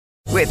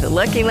With the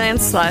Lucky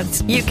Land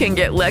Slots, you can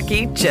get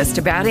lucky just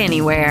about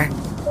anywhere.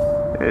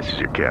 This is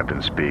your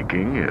captain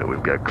speaking.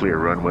 We've got clear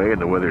runway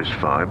and the weather's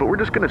fine, but we're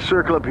just going to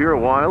circle up here a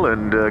while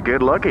and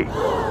get lucky.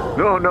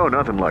 No,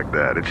 nothing like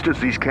that. It's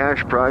just these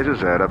cash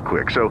prizes add up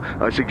quick. So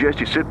I suggest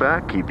you sit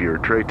back, keep your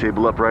tray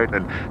table upright,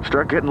 and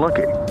start getting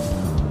lucky.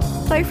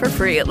 Play for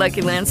free at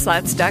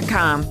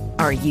LuckyLandSlots.com.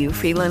 Are you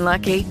feeling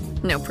lucky?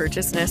 No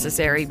purchase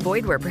necessary.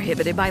 Void where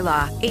prohibited by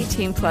law.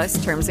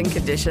 18+ terms and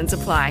conditions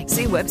apply.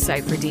 See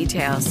website for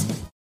details.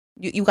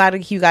 You got to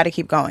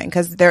keep going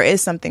because there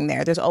is something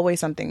there. There's always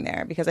something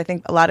there because I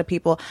think a lot of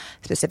people,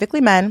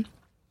 specifically men,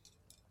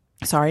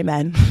 sorry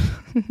men,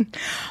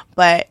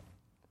 but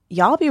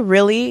y'all be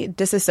really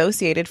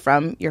disassociated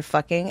from your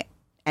fucking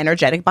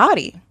energetic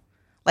body,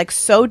 like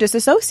so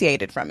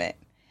disassociated from it.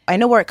 I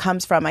know where it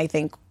comes from, I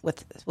think,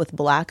 with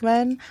black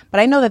men, but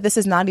I know that this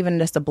is not even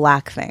just a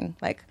black thing.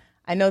 Like,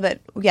 I know that,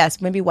 yes,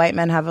 maybe white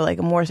men have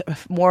a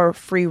more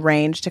free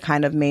range to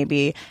kind of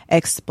maybe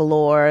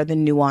explore the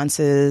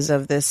nuances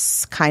of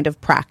this kind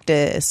of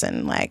practice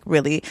and like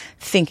really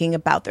thinking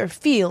about their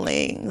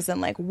feelings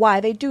and like why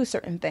they do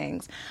certain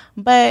things.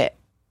 But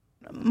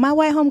my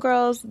white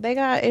homegirls, they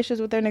got issues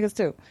with their niggas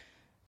too.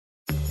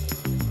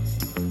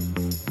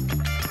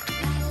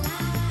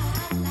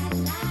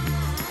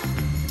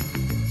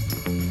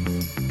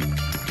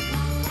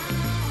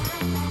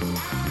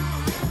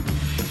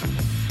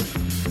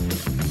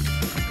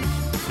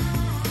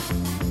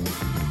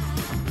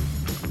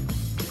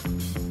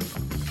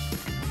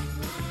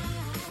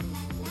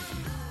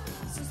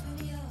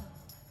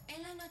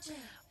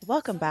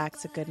 Welcome back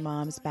to Good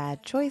Moms,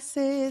 Bad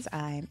Choices.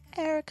 I'm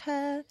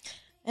Erica.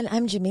 And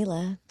I'm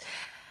Jamila.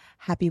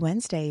 Happy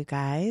Wednesday, you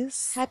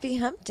guys. Happy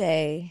hump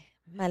day,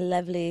 my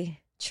lovely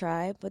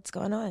tribe. What's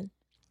going on?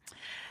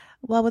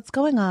 Well, what's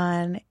going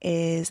on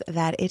is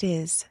that it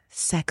is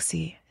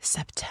Sexy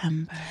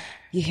September.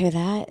 You hear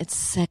that? It's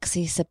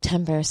Sexy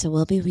September. So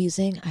we'll be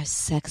using our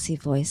sexy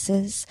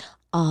voices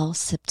all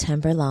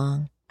September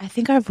long. I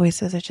think our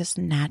voices are just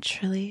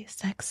naturally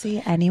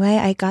sexy.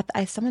 Anyway,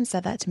 someone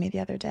said that to me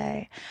the other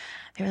day.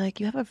 They were like,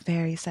 you have a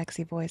very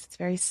sexy voice. It's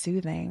very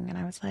soothing. And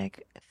I was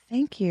like,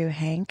 thank you,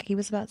 Hank. He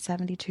was about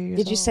 72 years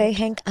old. Did you say,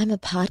 Hank, I'm a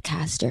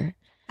podcaster?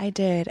 I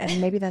did.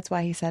 And maybe that's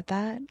why he said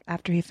that.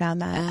 After he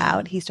found that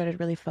out, he started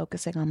really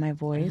focusing on my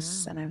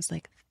voice. And I was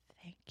like,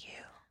 thank you.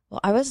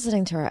 Well, I was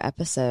listening to our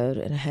episode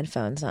in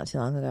headphones not too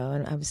long ago.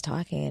 And I was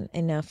talking.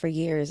 And now for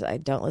years, I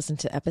don't listen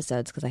to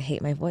episodes because I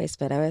hate my voice.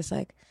 But I was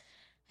like,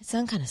 I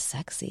sound kind of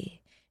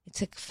sexy. It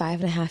took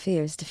 5.5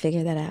 years to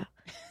figure that out.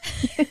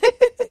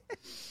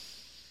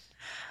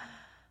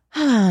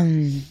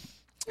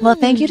 Well,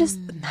 thank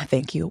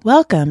you.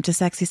 Welcome to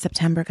Sexy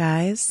September,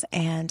 guys.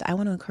 And I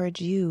want to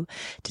encourage you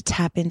to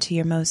tap into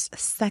your most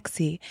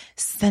sexy,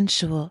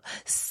 sensual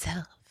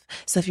self.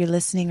 So if you're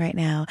listening right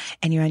now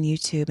and you're on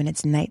YouTube and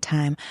it's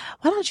nighttime,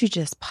 why don't you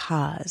just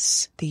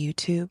pause the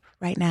YouTube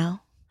right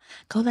now?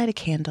 Go light a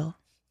candle.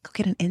 Go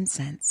get an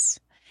incense.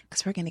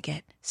 Because we're going to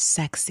get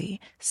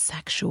sexy,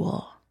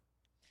 sexual.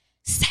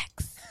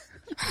 Sex.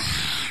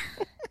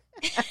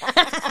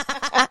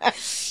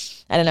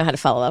 I don't know how to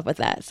follow up with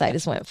that, so I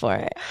just went for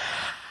it.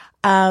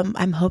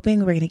 I'm hoping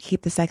we're going to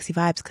keep the sexy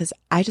vibes because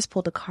I just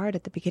pulled a card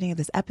at the beginning of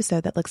this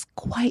episode that looks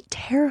quite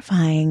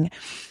terrifying.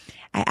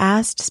 I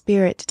asked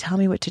Spirit to tell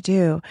me what to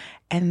do,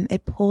 and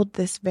it pulled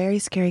this very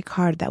scary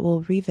card that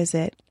we'll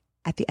revisit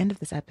at the end of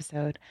this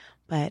episode.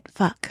 But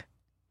fuck.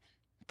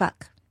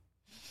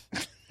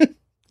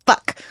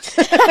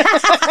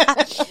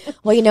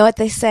 Well, you know what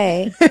they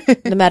say.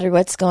 No matter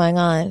what's going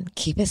on,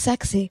 keep it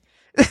sexy.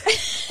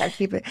 I'm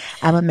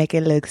gonna make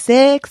it look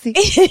sexy.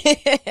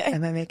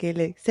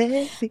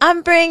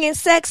 I'm bringing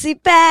sexy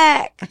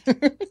back.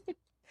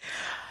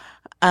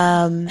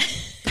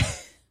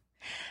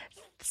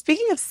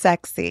 Speaking of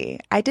sexy,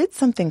 I did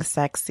something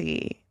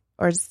sexy.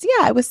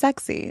 It was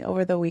sexy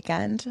over the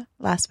weekend,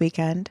 last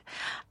weekend.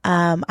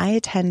 I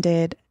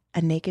attended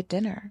a naked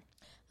dinner.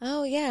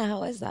 Oh, yeah. How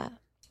was that?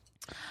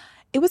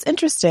 It was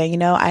interesting. You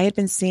know, I had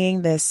been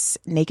seeing this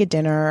naked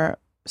dinner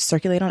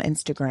circulate on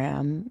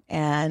Instagram,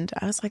 and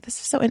I was like, "This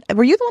is so."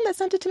 Were you the one that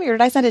sent it to me, or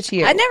did I send it to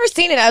you? I'd never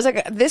seen it. I was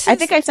like, "This is." I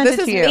think I sent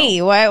it to you.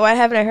 Me. Why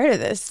haven't I heard of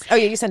this? Oh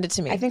yeah, you sent it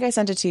to me. I think I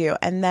sent it to you,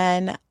 and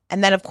then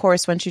of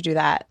course once you do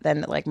that,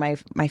 then like my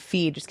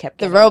feed just kept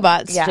the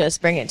robots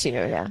just bring it to you.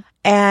 Yeah,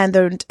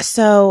 and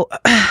so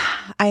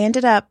I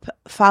ended up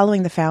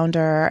following the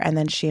founder, and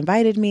then she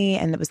invited me,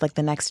 and it was like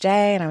the next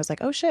day, and I was like,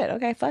 "Oh shit,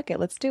 okay, fuck it,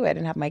 let's do it,"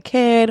 and have my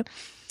kid.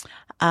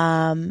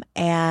 And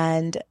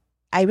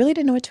I really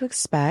didn't know what to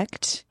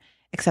expect,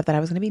 except that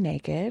I was going to be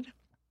naked.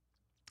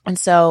 And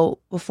so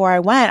before I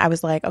went, I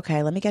was like,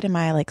 okay, let me get in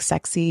my like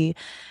sexy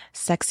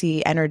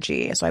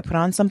energy. So I put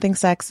on something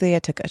sexy. I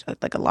took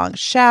a long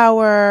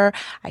shower.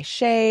 I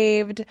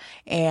shaved,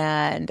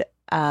 and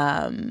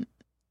then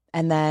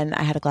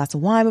I had a glass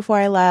of wine before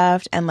I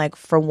left. And like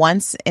for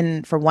once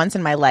in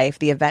my life,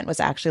 the event was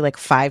actually like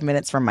 5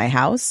 minutes from my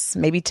house,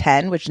 maybe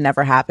 10, which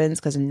never happens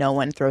because no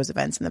one throws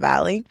events in the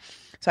Valley.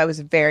 So I was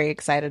very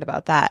excited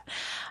about that.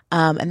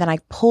 And then I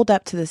pulled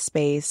up to the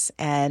space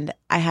and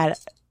I had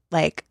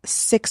like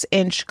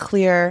 6-inch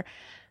clear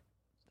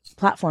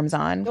platforms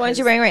on. The ones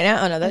you're wearing right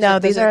now? Oh no,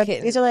 these are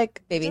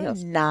like baby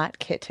heels. Not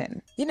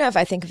kitten. You know, if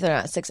they're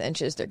not 6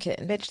 inches, they're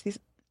kitten. Bitch, these.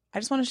 I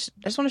just want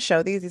to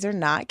show these. These are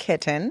not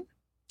kitten.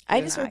 I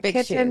just wear big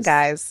kitten, shoes,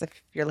 guys. If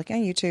you're looking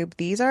on YouTube,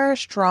 these are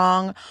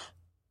strong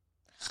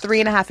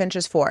 3.5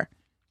 inches 4.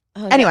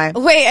 Oh, anyway,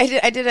 no.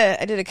 Wait, I did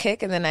a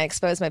kick and then I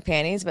exposed my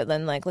panties, but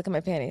then like look at my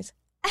panties.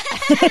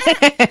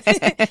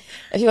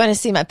 If you want to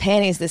see my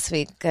panties this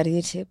week, go to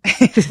YouTube.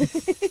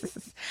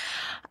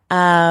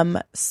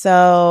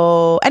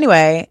 So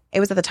anyway, it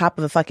was at the top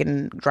of a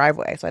fucking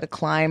driveway, so I had to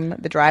climb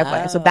the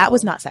driveway. So that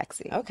was not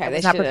sexy. Okay, I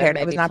was not prepared.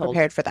 I was not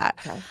prepared for that.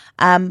 Okay.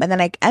 And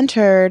then I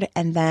entered,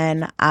 and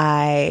then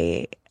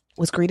I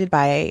was greeted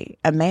by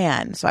a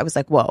man. So I was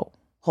like, "Whoa,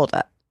 hold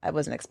up." I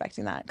wasn't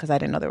expecting that because I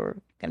didn't know there were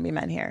going to be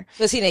men here.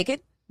 Was he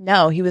naked?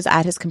 No, he was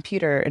at his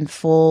computer in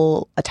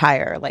full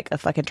attire, like a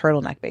fucking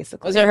turtleneck,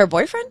 basically. Was it her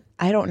boyfriend?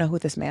 I don't know who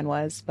this man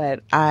was,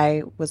 but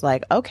I was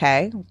like,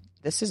 okay,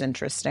 this is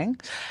interesting.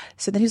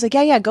 So then he was like,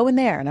 yeah, go in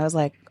there. And I was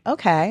like,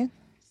 okay.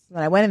 So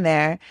then I went in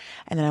there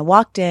and then I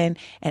walked in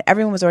and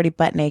everyone was already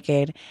butt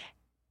naked.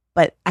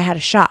 But I had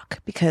a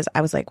shock because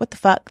I was like, what the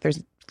fuck?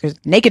 There's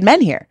naked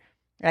men here.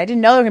 And I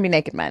didn't know there were going to be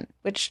naked men,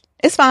 which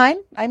is fine.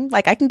 I'm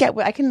like, I can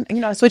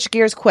switch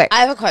gears quick. I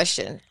have a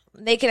question.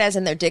 Naked as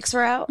in their dicks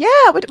were out?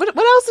 Yeah. What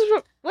else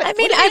is, I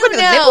mean, I don't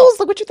know. Nipples?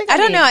 Like, what you think? I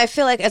don't know. I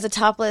feel like as a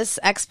topless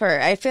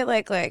expert, I feel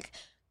like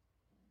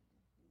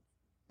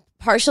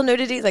partial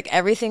nudity, like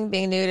everything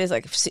being nude is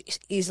like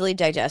easily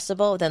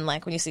digestible. Then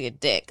like when you see a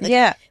dick, like,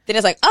 yeah, then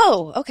it's like,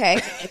 oh, okay,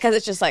 because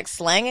it's just like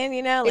slanging,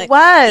 you know. Like, it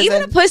was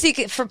even a pussy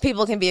for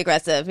people can be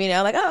aggressive, you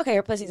know. Like, oh, okay,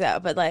 your pussy's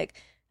out, but like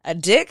a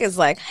dick is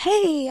like,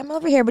 hey, I'm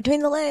over here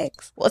between the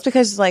legs. Well, it's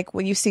because like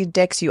when you see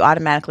dicks, you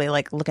automatically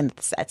like looking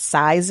at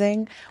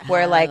sizing.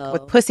 Where like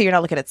with pussy, you're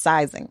not looking at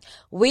sizing.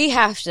 We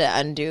have to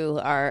undo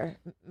our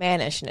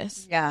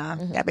mannishness. Yeah,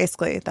 yeah.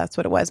 Basically, that's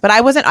what it was. But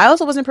I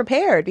also wasn't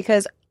prepared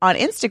because on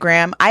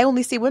Instagram, I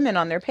only see women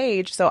on their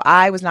page, so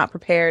I was not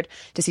prepared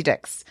to see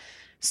dicks.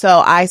 So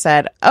I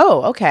said,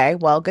 "Oh, okay.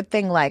 Well, good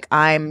thing like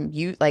I'm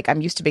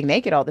used to being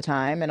naked all the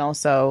time, and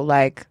also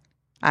like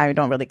I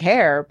don't really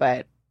care,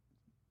 but."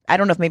 I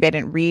don't know if maybe I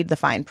didn't read the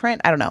fine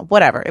print. I don't know.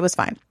 Whatever. It was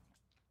fine.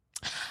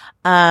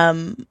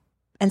 And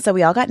so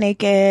we all got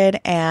naked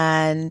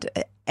and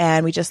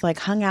we just like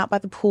hung out by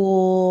the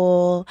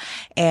pool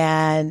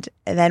and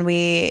then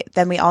we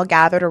all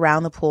gathered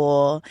around the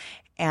pool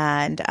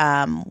and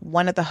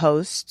one of the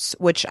hosts,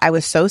 which I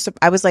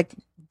was like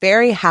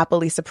very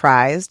happily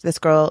surprised. This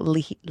girl,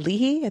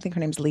 Leahy, I think her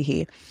name's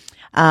Leahy.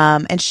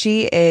 And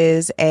she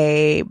is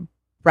a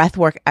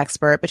breathwork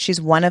expert, but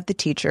she's one of the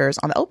teachers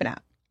on the Open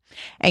app.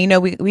 And, you know,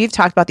 we've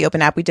talked about the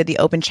Open app. We did the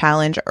Open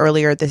Challenge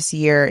earlier this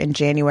year in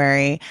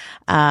January.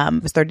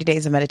 It was 30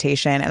 days of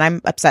meditation. And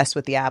I'm obsessed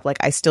with the app. Like,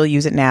 I still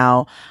use it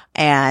now.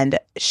 And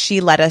she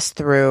led us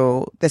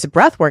through this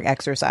breathwork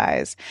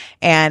exercise.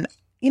 And,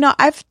 you know,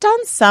 I've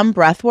done some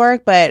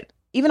breathwork, but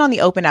even on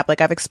the Open app, like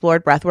I've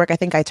explored breathwork. I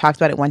think I talked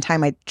about it one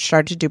time. I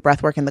started to do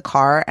breathwork in the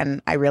car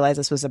and I realized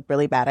this was a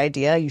really bad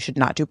idea. You should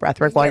not do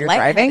breathwork while you're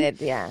driving.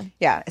 Yeah.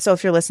 Yeah. So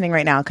if you're listening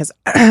right now, because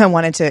I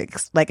wanted to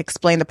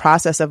explain the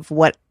process of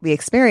what we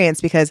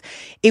experienced because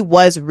it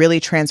was really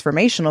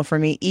transformational for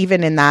me,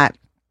 even that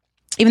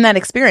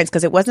experience,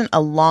 because it wasn't a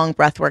long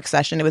breathwork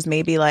session. It was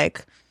maybe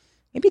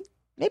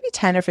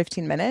 10 or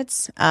 15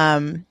 minutes.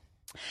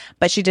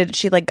 But she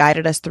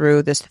guided us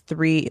through this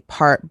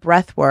 3-part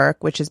breath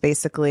work, which is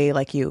basically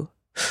like you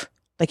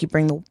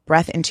bring the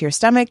breath into your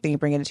stomach, then you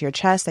bring it into your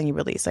chest, then you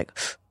release like,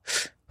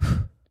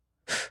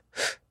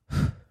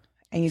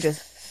 and you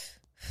just,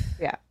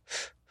 yeah.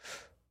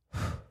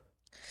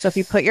 So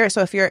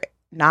if you're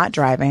not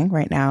driving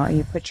right now and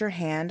you put your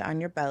hand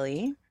on your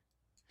belly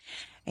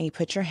and you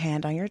put your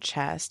hand on your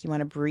chest, you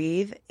want to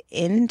breathe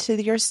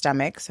into your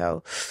stomach.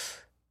 So,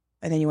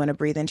 and then you want to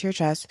breathe into your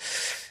chest.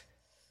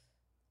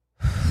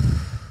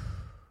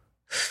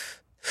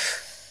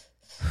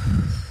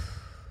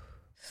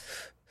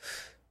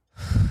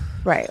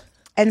 Right.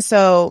 And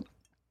so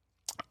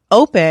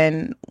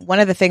Open,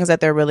 one of the things that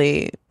they're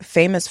really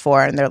famous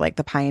for and they're like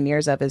the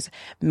pioneers of is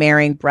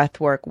marrying breath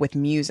work with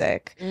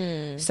music.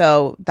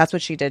 So that's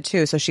what she did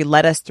too. So she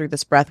led us through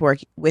this breath work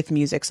with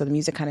music. So the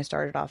music kind of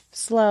started off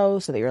slow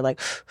so that you're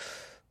like,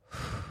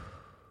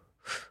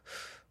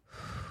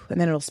 and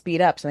then it'll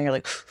speed up. So then you're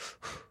like,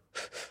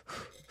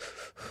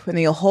 and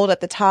then you'll hold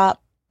at the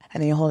top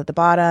and then you'll hold at the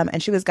bottom.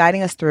 And she was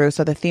guiding us through.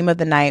 So the theme of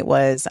the night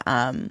was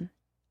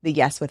the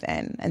yes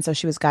within. And so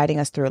she was guiding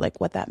us through like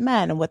what that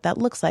meant and what that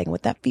looks like and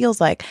what that feels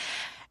like.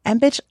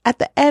 And bitch, at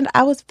the end,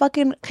 I was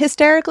fucking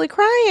hysterically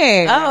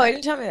crying. Oh, you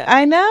didn't tell me that.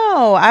 I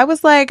know. I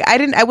was like,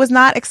 I was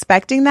not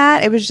expecting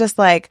that. It was just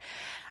like,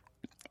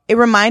 it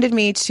reminded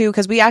me too,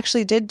 because we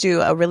actually did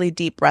do a really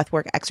deep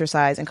breathwork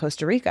exercise in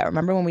Costa Rica.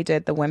 Remember when we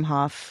did the Wim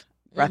Hof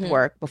breath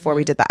work before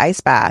we did the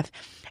ice bath.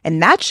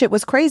 And that shit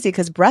was crazy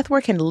because breath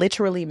work can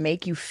literally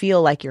make you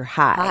feel like you're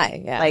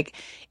high. Yeah. Like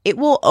it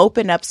will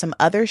open up some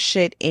other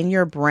shit in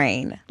your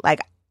brain.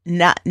 Like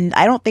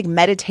I don't think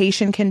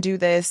meditation can do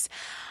this.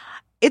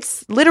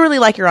 It's literally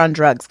like you're on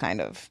drugs kind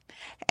of.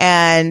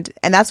 And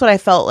that's what I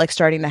felt like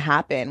starting to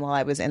happen while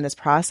I was in this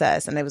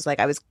process. And it was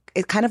like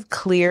it kind of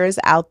clears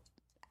all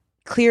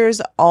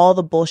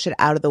the bullshit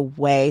out of the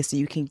way so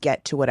you can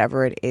get to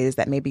whatever it is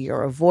that maybe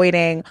you're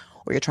avoiding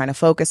or you're trying to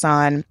focus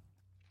on.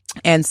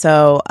 And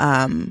so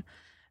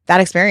that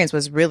experience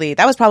was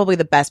probably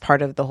the best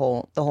part of the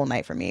whole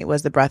night for me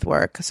was the breath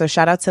work. So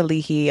shout out to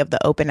Leahy of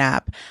the Open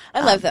app.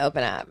 I love the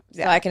Open app.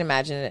 So I can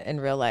imagine it in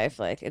real life.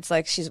 Like it's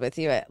like she's with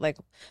you at like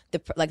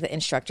the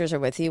instructors are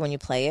with you when you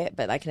play it,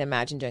 but I can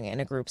imagine doing it in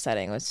a group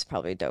setting. It was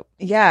probably dope.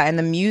 Yeah, and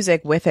the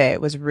music with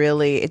it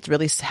really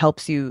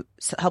helps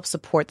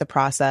support the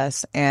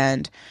process,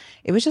 and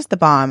it was just the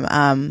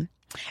bomb.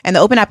 And the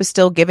Open app is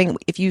still giving,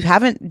 if you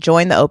haven't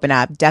joined the Open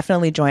app,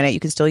 definitely join it.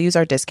 You can still use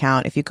our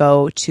discount. If you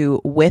go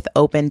to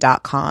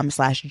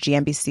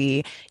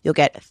withopen.com/GMBC, you'll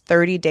get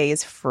 30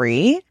 days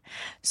free.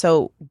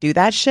 So do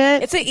that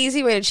shit. It's an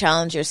easy way to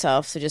challenge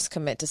yourself. So just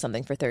commit to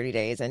something for 30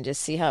 days and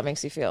just see how it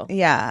makes you feel.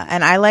 Yeah.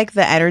 And I like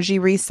the energy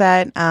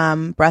reset,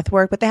 breath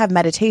work, but they have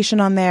meditation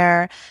on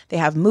there. They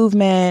have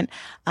movement.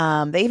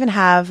 They even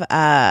have,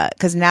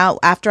 cause now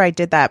after I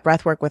did that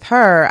breath work with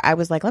her, I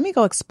was like, let me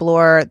go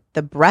explore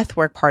the breath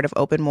work part of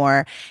Open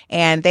more.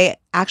 And they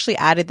actually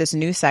added this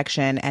new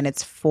section and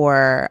it's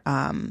for,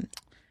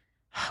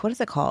 what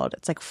is it called?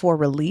 It's like for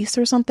release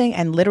or something.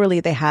 And literally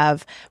they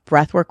have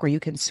breath work where you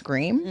can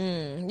scream.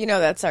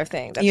 That's our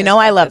thing.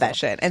 I love that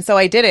shit. And so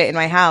I did it in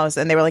my house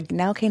and they were like,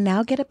 now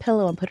get a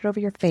pillow and put it over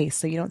your face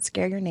so you don't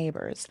scare your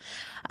neighbors.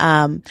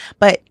 But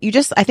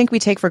I think we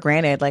take for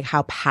granted like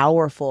how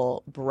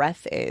powerful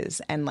breath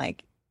is and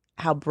like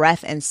how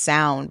breath and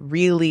sound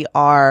really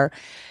are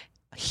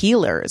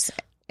healers.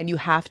 And you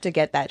have to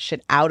get that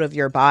shit out of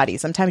your body.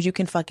 Sometimes you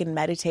can fucking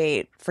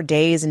meditate for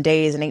days and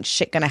days and ain't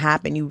shit gonna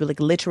happen. You really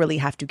literally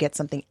have to get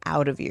something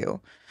out of you.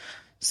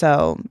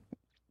 So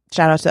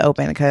shout out to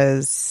Open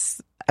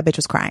because a bitch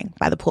was crying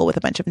by the pool with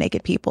a bunch of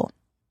naked people.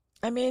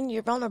 I mean,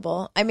 you're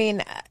vulnerable. I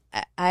mean,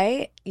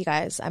 you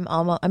guys,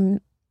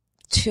 I'm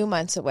 2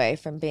 months away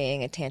from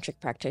being a tantric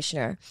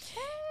practitioner.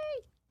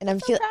 And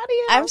I'm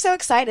so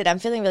excited. I'm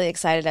feeling really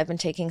excited. I've been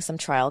taking some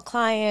trial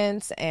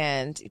clients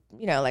and,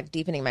 like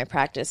deepening my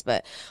practice.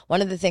 But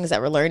one of the things that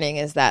we're learning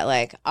is that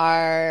like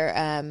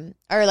our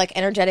like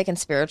energetic and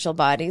spiritual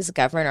bodies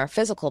govern our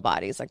physical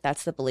bodies. Like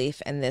that's the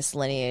belief in this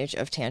lineage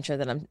of Tantra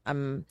that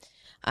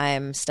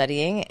I'm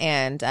studying.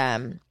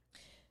 And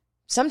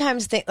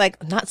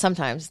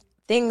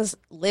things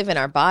live in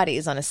our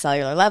bodies on a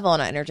cellular level,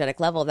 on an energetic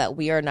level that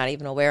we are not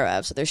even aware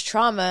of. So there's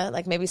trauma,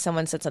 like maybe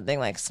someone said something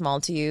like small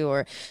to you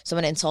or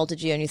someone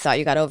insulted you and you thought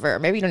you got over it, or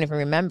maybe you don't even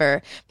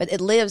remember, but it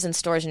lives and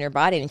stores in your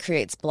body and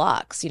creates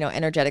blocks,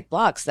 energetic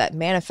blocks that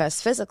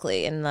manifest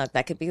physically. And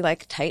that could be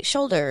like tight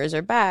shoulders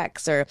or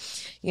backs or,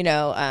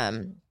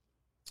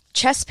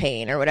 chest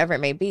pain or whatever it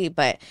may be,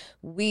 but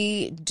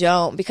we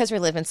don't, because we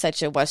live in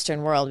such a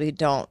Western world, we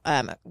don't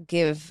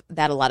give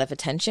that a lot of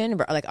attention.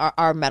 Like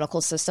our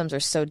medical systems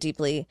are so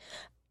deeply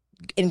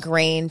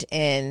ingrained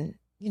in,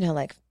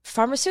 like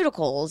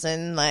pharmaceuticals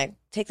and like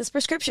take this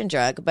prescription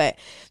drug. But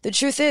the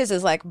truth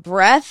is like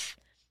breath,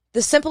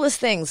 the simplest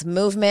things,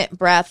 movement,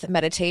 breath,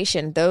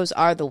 meditation, those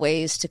are the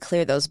ways to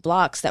clear those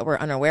blocks that we're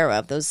unaware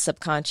of, those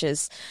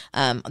subconscious,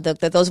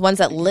 those ones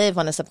that live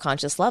on a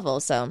subconscious level.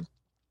 So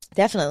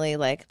definitely,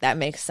 like, that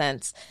makes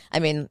sense. I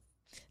mean,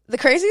 the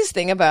craziest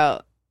thing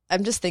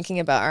I'm just thinking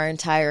about our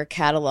entire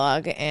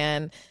catalog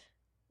and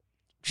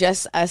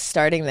just us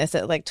starting this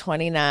at like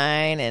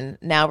 29 and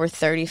now we're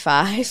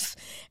 35.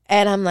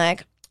 And I'm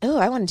like, oh,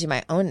 I want to do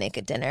my own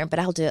naked dinner, but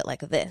I'll do it like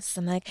this.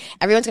 I'm like,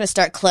 everyone's going to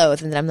start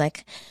clothed. And then I'm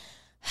like,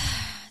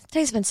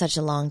 today's been such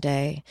a long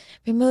day.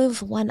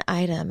 Remove one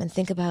item and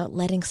think about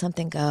letting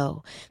something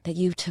go that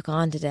you took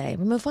on today.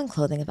 Remove one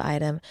clothing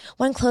item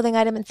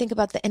and think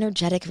about the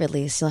energetic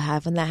release you'll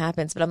have when that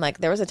happens. But I'm like,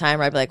 there was a time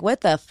where I'd be like, what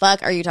the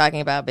fuck are you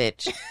talking about,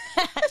 bitch?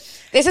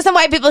 This is some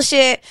white people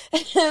shit.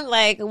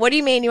 Like, what do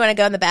you mean you want to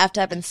go in the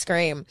bathtub and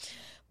scream?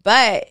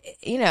 But,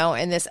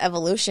 in this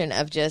evolution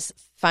of just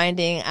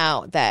finding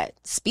out that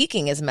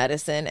speaking is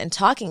medicine and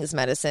talking is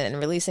medicine and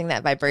releasing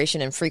that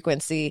vibration and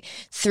frequency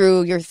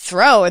through your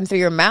throat and through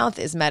your mouth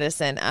is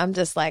medicine. I'm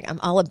just like, I'm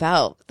all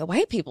about the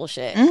white people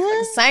shit. Mm-hmm.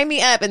 Like, sign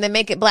me up and then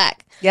make it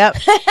black. Yep.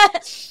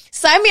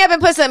 Sign me up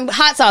and put some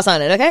hot sauce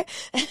on it, okay?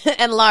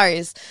 And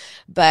Lars.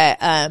 But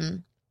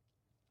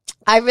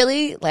I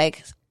really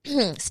like,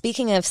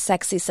 speaking of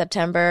sexy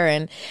September,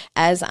 and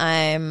as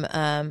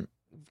I'm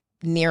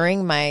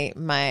nearing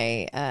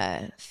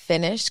my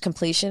finished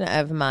completion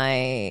of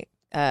my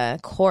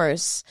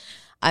course,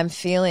 I'm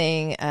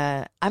feeling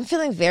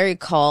very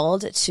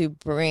called to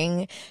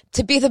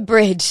be the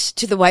bridge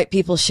to the white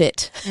people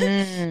shit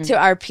to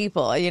our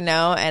people, and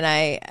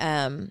I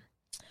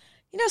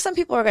some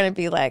people are going to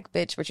be like,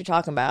 bitch, what you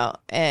talking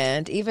about?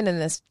 And even in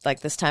this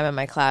time in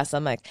my class,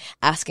 I'm like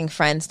asking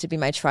friends to be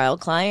my trial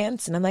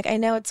clients. And I'm like, I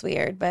know it's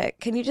weird, but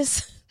can you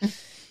just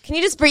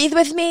breathe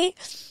with me?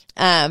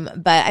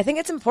 But I think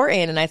it's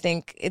important. And I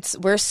think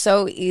we're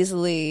so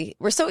easy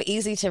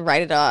to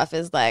write it off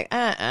as like,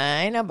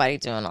 ain't nobody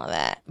doing all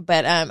that.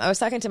 But, I was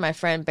talking to my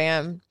friend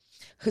Bam,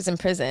 who's in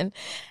prison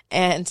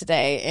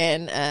today.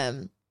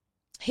 And,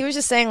 he was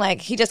just saying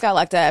like, he just got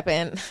locked up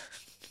and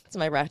it's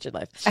my ratchet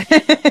life.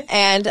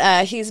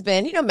 And he's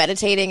been,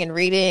 meditating and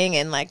reading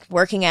and like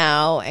working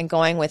out and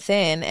going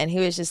within. And he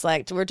was just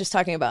like, I was just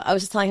telling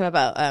him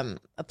about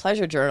a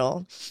pleasure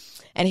journal.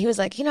 And he was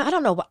like, I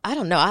don't know. I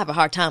have a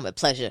hard time with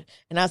pleasure.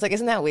 And I was like,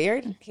 isn't that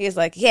weird? He was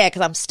like, yeah,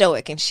 because I'm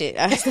stoic and shit.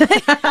 I'm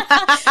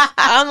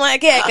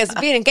like, yeah, because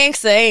being a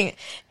gangster ain't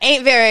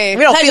very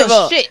we don't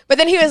pleasurable. feel shit. But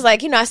then he was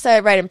like, I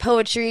started writing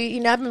poetry.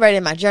 I've been writing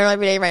in my journal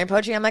every day, writing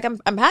poetry. I'm like,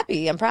 I'm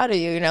happy. I'm proud of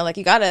you. Like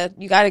you gotta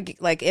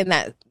like in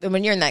that,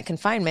 when you're in that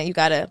confinement, you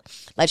gotta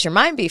let your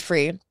mind be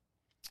free.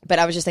 But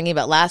I was just thinking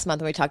about last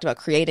month when we talked about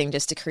creating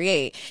just to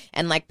create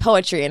and like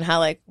poetry and how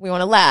like we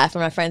want to laugh.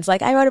 And my friend's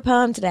like, I wrote a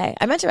poem today.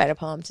 I meant to write a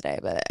poem today,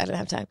 but I didn't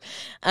have time.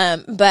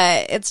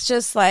 But it's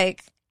just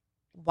like,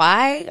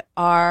 why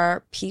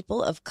are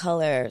people of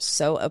color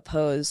so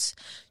opposed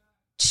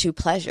to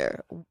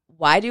pleasure?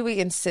 Why do we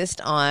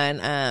insist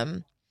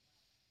on,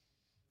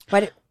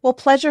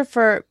 pleasure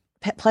for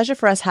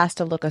us has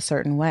to look a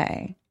certain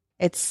way.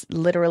 It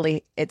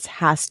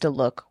has to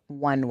look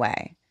one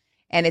way.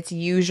 And it's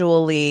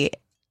usually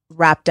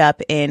wrapped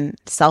up in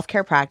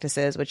self-care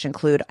practices, which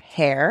include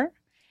hair,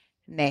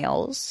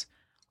 nails,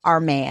 our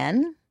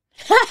man,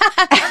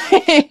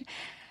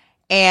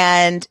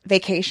 and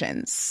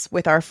vacations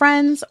with our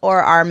friends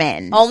or our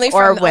men or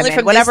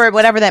women,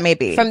 whatever that may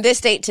be. From this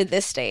date to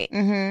this date.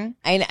 Mm-hmm.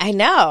 I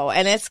know.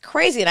 And it's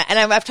crazy. And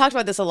I've talked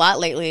about this a lot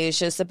lately. It's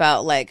just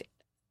about like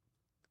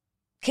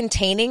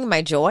containing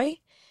my joy.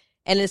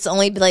 And it's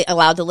only like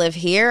allowed to live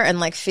here and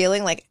like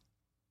feeling like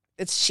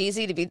it's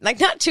cheesy to be like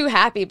not too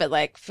happy, but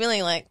like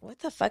feeling like, what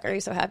the fuck are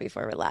you so happy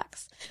for?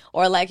 Relax.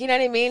 Or like, you know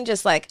what I mean?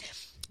 Just like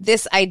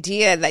this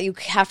idea that you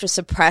have to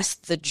suppress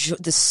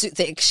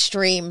the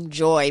extreme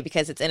joy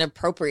because it's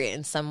inappropriate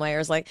in some way. Or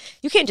it's like,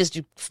 you can't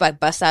just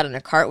bust out in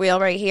a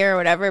cartwheel right here or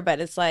whatever. But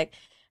it's like,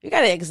 you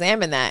got to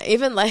examine that.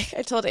 Even like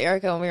I told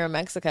Erica when we were in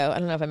Mexico, I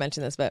don't know if I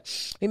mentioned this,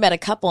 but we met a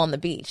couple on the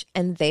beach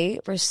and they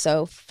were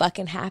so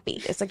fucking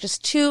happy. It's like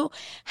just two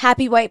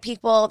happy white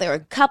people. They were a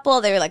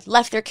couple. They were like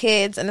left their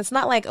kids. And it's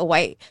not like a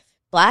white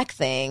black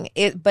thing.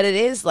 But it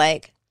is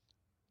like,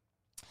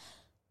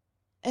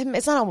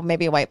 it's not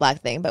maybe a white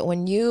black thing, but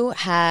when you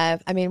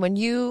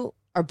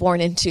are born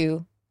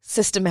into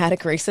systematic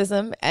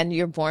racism and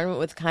you're born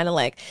with kind of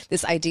like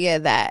this idea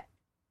that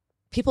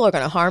people are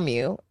going to harm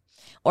you,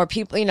 or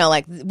people,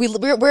 like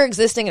we're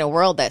existing in a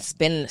world that's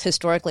been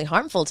historically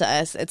harmful to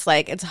us. It's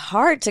like, it's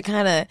hard to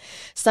kind of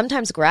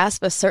sometimes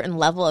grasp a certain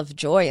level of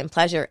joy and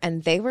pleasure.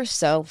 And they were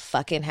so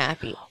fucking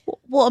happy.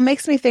 Well, it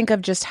makes me think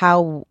of just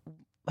how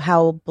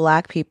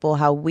Black people,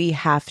 how we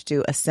have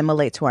to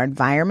assimilate to our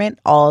environment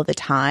all the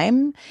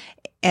time.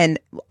 And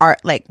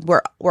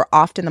we're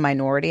often the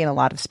minority in a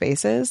lot of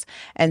spaces.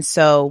 And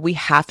so we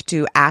have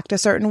to act a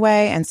certain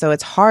way. And so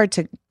it's hard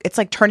it's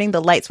like turning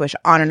the light switch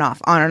on and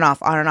off, on and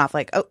off, on and off.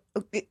 Like,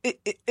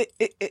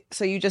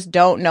 so you just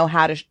don't know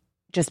how to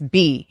just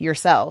be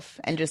yourself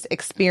and just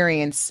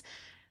experience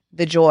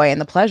the joy and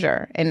the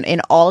pleasure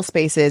in all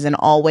spaces, in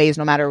all ways,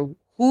 no matter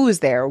who's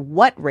there,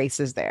 what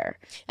race is there.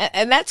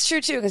 And that's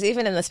true too, because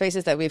even in the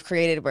spaces that we've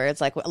created where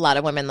it's like a lot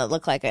of women that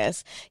look like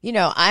us,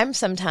 I'm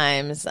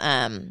sometimes,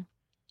 now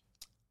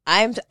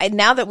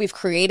that we've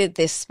created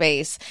this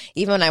space,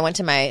 even when I went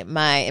to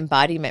my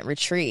embodiment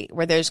retreat,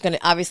 where there's going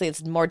to, obviously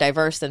it's more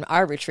diverse than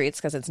our retreats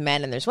because it's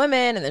men and there's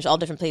women and there's all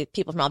different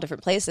people from all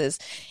different places.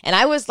 And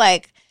I was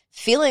like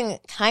feeling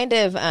kind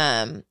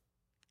of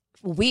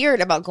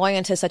weird about going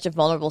into such a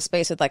vulnerable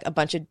space with like a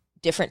bunch of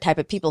different type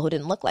of people who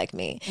didn't look like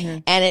me. Mm-hmm.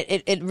 And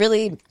it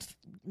really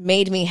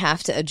made me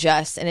have to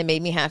adjust, and it made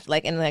me have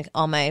and like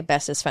all my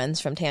bestest friends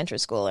from Tantra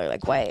school are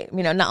like white,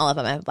 not all of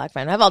them. I have a black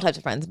friend, I have all types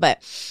of friends,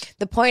 but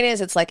the point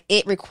is it's like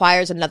it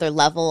requires another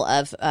level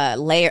of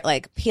layer,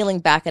 like peeling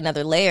back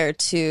another layer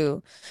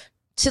to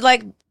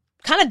like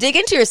kind of dig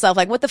into yourself,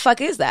 like what the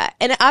fuck is that?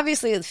 And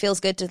obviously it feels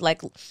good to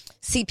like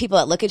see people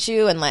that look at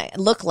you and like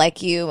look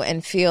like you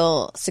and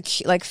feel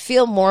secure, like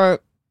feel more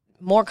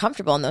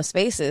comfortable in those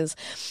spaces.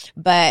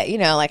 But,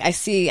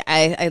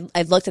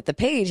 I looked at the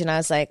page and I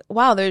was like,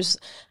 wow, there's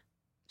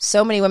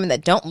so many women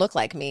that don't look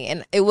like me.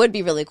 And it would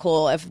be really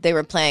cool if they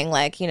were playing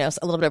like, a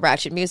little bit of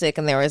ratchet music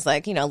and there was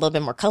like, a little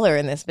bit more color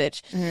in this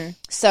bitch. Mm-hmm.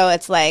 So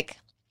it's like,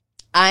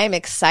 I'm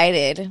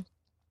excited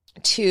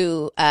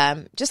to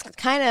just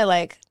kind of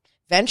like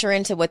venture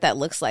into what that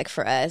looks like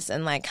for us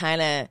and like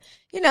kind of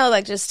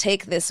like just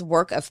take this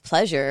work of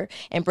pleasure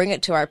and bring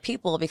it to our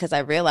people, because I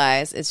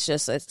realize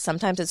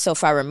sometimes it's so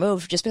far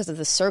removed just because of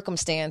the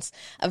circumstance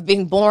of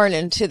being born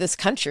into this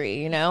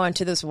country,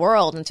 into this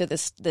world, into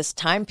this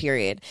time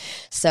period.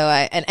 So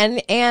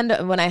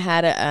and when I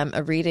had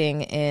a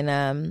reading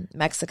in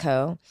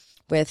Mexico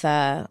with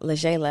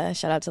Lejela,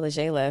 shout out to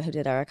Lejela who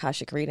did our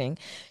Akashic reading.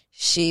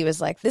 She was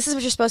like, this is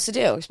what you're supposed to do.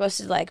 You're supposed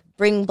to like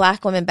bring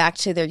Black women back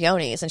to their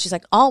yonis. And she's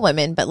like, all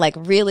women, but like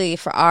really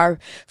for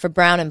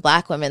brown and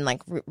Black women,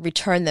 like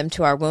return them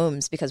to our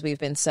wombs, because we've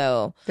been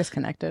so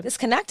disconnected.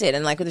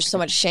 And like there's so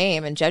much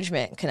shame and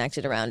judgment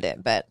connected around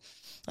it. But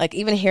like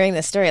even hearing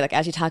this story, like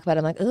as you talk about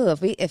it, I'm like, oh,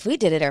 if we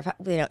did it, or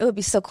it would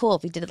be so cool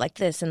if we did it like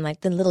this, and like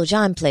then Little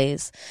John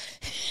plays.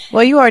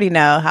 Well, you already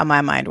know how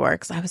my mind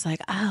works. I was like,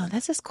 oh,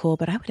 that's just cool,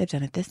 but I would have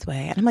done it this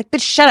way. And I'm like,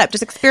 bitch, shut up,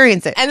 just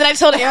experience it. And then I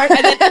told Erica,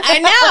 and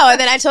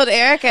then I told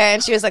Erica,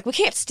 and she was like, we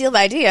can't steal the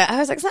idea. I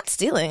was like, it's not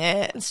stealing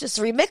it, it's just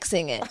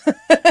remixing it.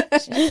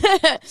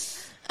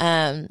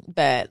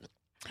 But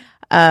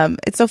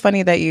it's so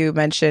funny that you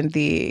mentioned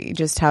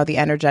just how the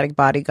energetic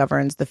body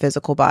governs the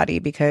physical body,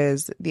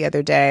 because the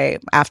other day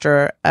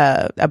after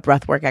a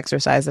breathwork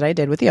exercise that I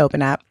did with the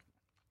Open app,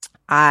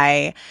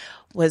 I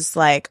was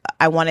like,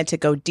 I wanted to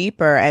go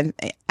deeper. And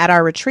at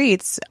our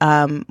retreats,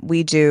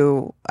 we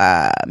do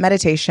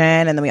meditation,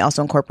 and then we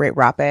also incorporate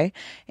rape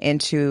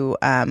into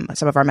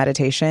some of our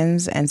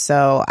meditations. And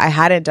so I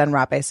hadn't done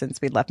rape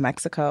since we left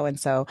Mexico. And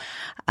so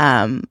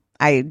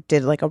I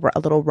did like a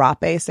little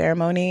rape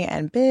ceremony,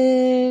 and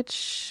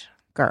bitch,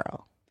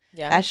 girl,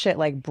 that shit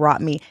like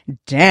brought me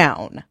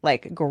down,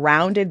 like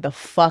grounded the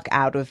fuck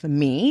out of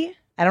me.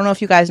 I don't know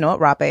if you guys know what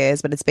rape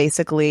is, but it's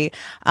basically,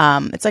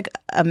 it's like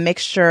a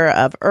mixture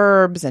of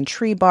herbs and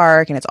tree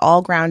bark, and it's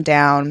all ground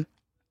down,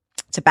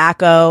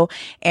 tobacco,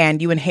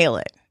 and you inhale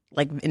it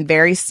like in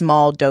very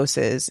small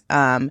doses.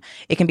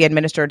 It can be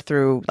administered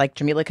through, like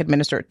Jamila could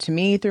administer it to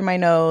me through my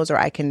nose,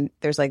 or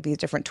there's like these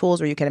different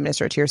tools where you can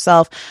administer it to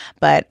yourself.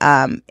 But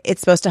it's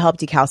supposed to help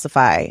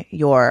decalcify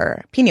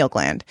your pineal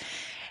gland.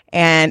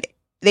 And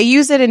they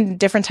use it in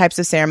different types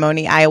of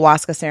ceremony,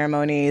 ayahuasca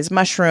ceremonies,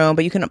 mushroom,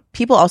 but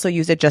people also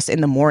use it just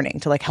in the morning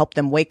to like help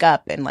them wake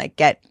up and like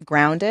get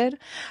grounded.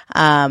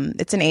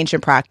 It's an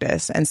ancient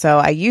practice. And so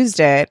I used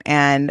it,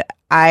 and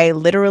I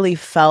literally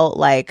felt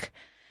like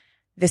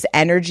this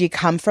energy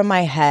come from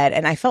my head,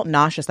 and I felt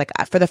nauseous. Like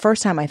for the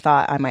first time, I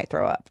thought I might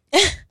throw up.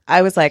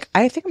 I was like,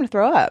 I think I'm going to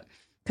throw up,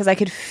 because I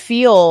could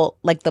feel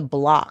like the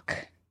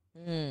block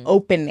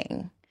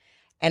opening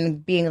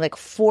and being like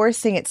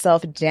forcing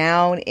itself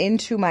down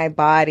into my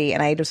body.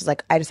 And I just was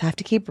like, I just have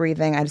to keep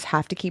breathing. I just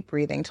have to keep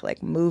breathing to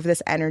like move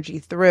this energy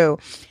through.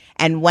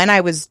 And when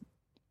I was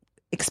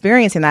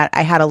experiencing that,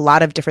 I had a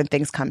lot of different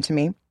things come to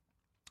me.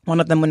 One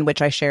of them in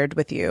which I shared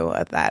with you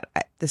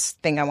this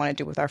thing I want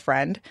to do with our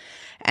friend.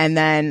 And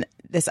then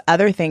this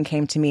other thing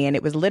came to me, and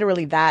it was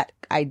literally that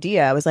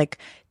idea. I was like,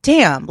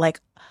 damn, like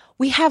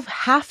we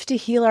have to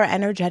heal our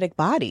energetic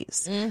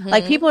bodies. Mm-hmm.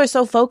 Like people are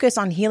so focused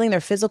on healing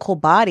their physical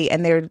body,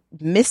 and they're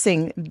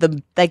missing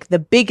the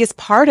biggest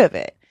part of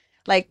it.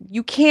 Like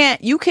you can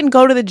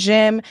go to the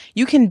gym,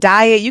 you can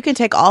diet, you can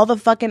take all the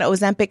fucking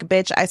Ozempic,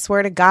 bitch. I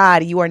swear to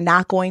God, you are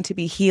not going to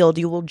be healed.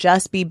 You will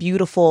just be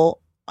beautiful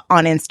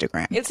on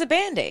Instagram. It's a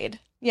Band-Aid.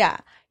 Yeah.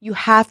 You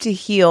have to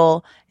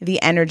heal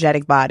the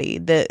energetic body,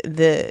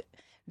 the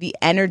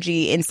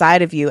energy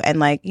inside of you. And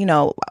like,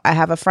 I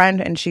have a friend,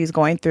 and she's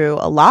going through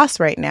a loss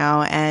right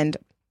now. And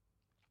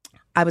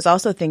I was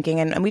also thinking,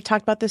 and we've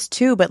talked about this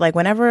too, but like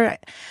whenever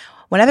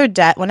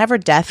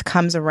death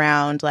comes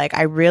around, like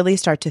I really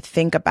start to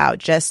think about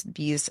just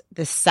this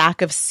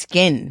sack of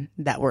skin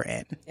that we're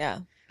in. Yeah.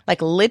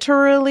 Like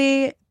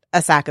literally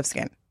a sack of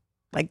skin.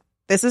 Like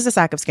this is a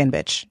sack of skin,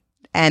 bitch.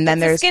 And then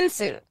there's a skin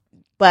suit.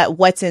 But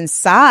what's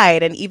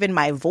inside, and even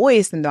my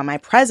voice and my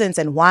presence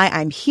and why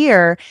I'm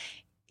here,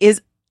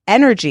 is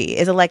energy,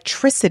 is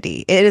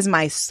electricity. It is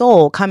my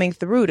soul coming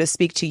through to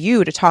speak to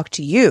you, to talk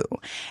to you.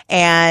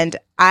 And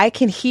I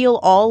can heal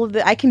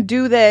I can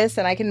do this,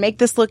 and I can make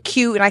this look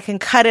cute, and I can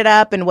cut it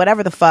up and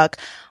whatever the fuck.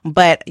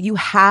 But you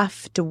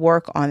have to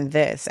work on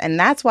this. And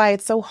that's why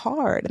it's so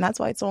hard. And that's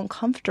why it's so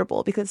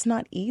uncomfortable, because it's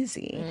not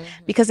easy.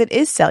 Mm-hmm. Because it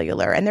is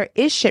cellular, and there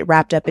is shit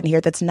wrapped up in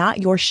here that's not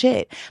your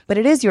shit, but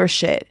it is your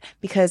shit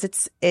because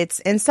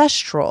it's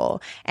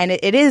ancestral. And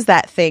it is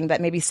that thing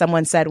that maybe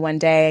someone said one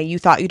day, you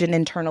thought you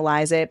didn't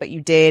internalize it, but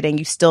you did, and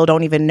you still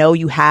don't even know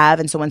you have.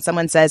 And so when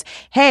someone says,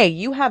 hey,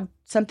 you have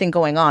something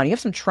going on, you have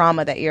some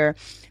trauma that you're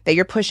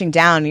pushing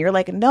down, and you're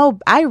like, no,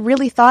 I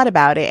really thought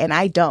about it and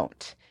I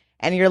don't.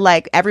 And you're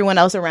like, everyone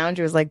else around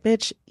you is like,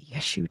 bitch,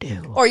 yes, you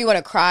do. Or you want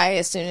to cry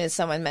as soon as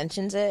someone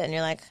mentions it, and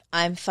you're like,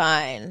 I'm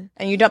fine.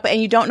 And you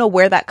don't know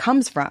where that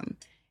comes from.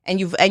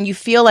 And you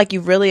feel like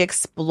you've really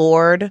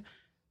explored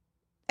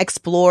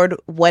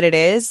what it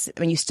is,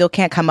 and you still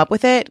can't come up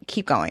with it.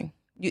 Keep going.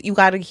 You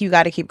gotta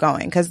keep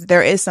going, because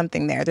there is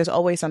something there. There's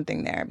always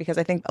something there, because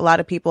I think a lot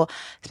of people,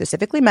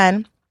 specifically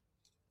men,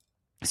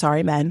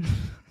 sorry, men,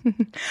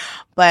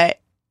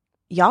 but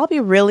y'all be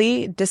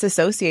really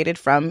disassociated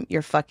from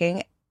your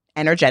fucking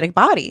energetic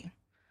body.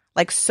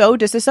 like so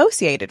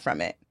disassociated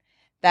from it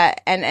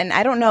that, and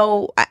I don't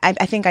know, I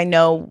think I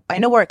know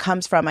where it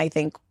comes from, I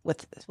think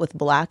with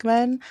Black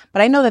men,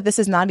 but I know that this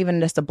is not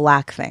even just a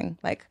Black thing.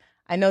 Like,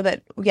 I know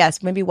that,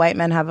 yes, maybe white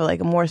men have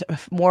like a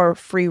more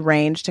free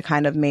range to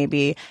kind of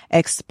maybe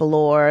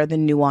explore the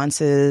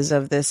nuances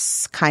of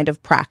this kind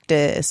of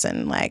practice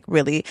and like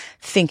really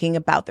thinking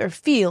about their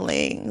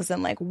feelings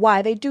and like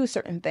why they do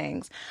certain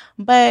things.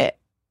 But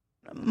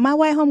my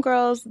white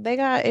homegirls, they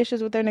got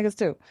issues with their niggas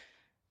too.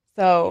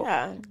 So,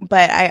 yeah.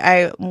 But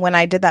I when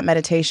I did that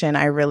meditation,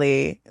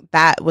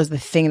 that was the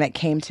thing that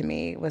came to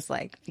me, was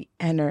like the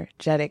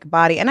energetic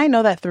body. And I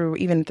know that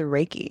even through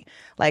Reiki,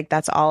 like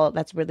that's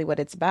really what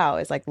it's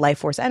about, is like life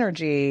force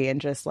energy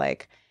and just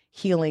like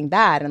healing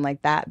that, and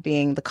like that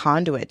being the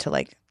conduit to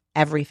like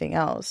everything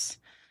else.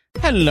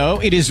 Hello,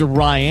 it is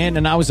Ryan,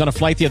 and I was on a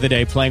flight the other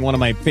day playing one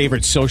of my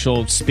favorite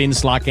social spin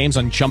slot games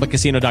on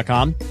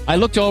ChumbaCasino.com. I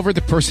looked over at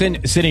the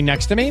person sitting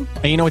next to me,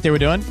 and you know what they were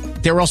doing?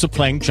 They were also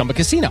playing Chumba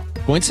Casino.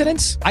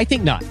 Coincidence? I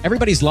think not.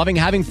 Everybody's loving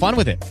having fun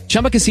with it.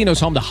 Chumba Casino is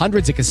home to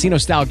hundreds of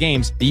casino-style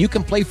games that you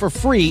can play for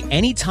free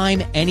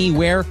anytime,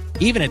 anywhere,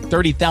 even at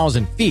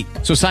 30,000 feet.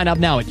 So sign up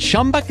now at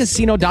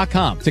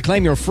ChumbaCasino.com to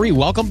claim your free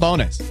welcome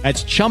bonus.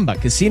 That's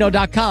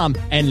ChumbaCasino.com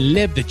and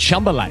live the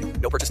Chumba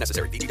life. No purchase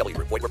necessary. VGW.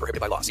 Void where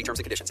prohibited by law. See terms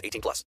and conditions.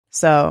 18+.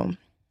 So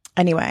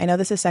anyway, I know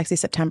this is Sexy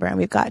September and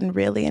we've gotten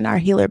really in our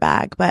healer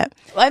bag, but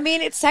well, I mean,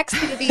 it's sexy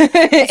to be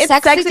it's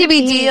sexy to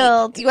be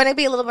deep. Do you want to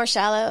be a little more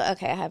shallow?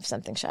 Okay, I have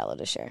something shallow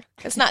to share.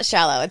 It's not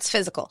shallow, it's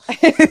physical.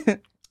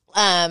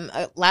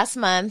 Last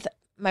month,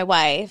 my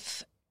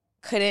wife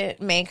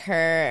couldn't make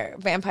her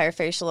vampire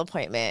facial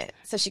appointment,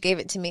 so she gave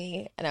it to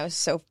me, and I was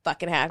so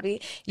fucking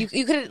happy. You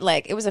could,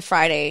 like, it was a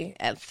Friday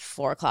at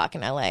 4:00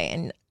 in LA,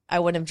 and I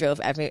wouldn't have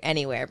drove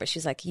anywhere, but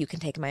she's like, you can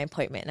take my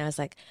appointment, and I was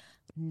like,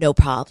 no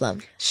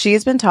problem.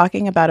 She's been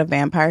talking about a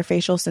vampire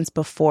facial since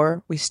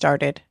before we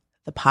started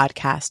the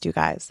podcast, you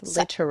guys.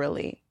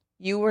 Literally.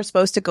 You were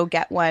supposed to go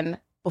get one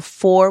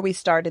before we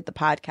started the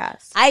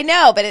podcast. I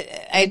know, but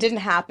it didn't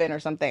happen or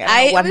something.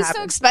 It was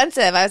so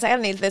expensive. I was like, I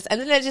don't need this. And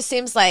then it just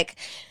seems like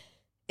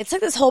it's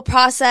like this whole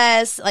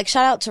process. Like,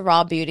 shout out to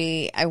Raw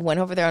Beauty. I went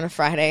over there on a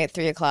Friday at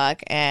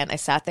 3:00 and I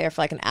sat there for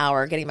like an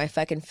hour getting my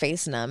fucking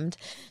face numbed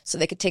so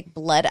they could take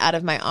blood out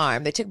of my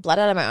arm. They took blood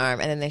out of my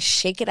arm and then they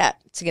shake it up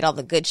to get all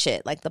the good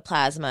shit, like the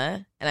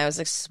plasma. And I was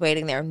like just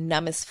waiting there,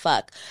 numb as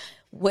fuck,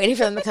 waiting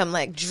for them to come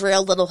like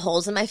drill little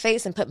holes in my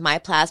face and put my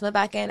plasma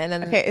back in. And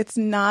then it's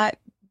not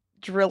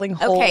drilling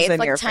holes in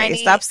like your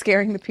face. Stop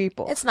scaring the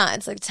people. It's not.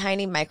 It's like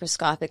tiny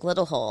microscopic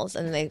little holes,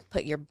 and then they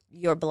put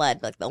your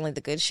blood, like only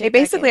the good shit. They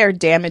basically are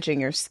damaging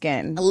your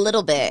skin a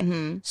little bit,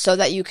 so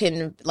that you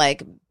can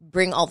like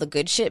bring all the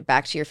good shit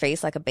back to your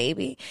face like a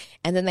baby.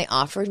 And then they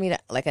offered me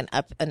like an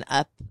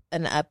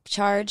up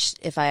charge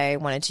if I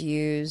wanted to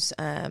use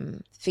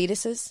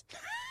fetuses.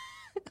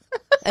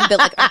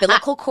 Like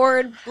umbilical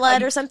cord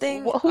blood or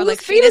something. Who's or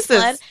like fetuses?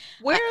 Blood.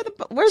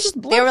 Where's this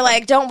blood? They were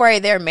like, "Don't worry,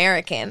 they're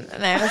American,"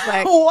 and I was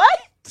like, "What?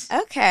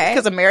 Okay."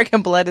 Because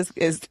American blood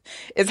is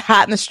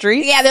hot in the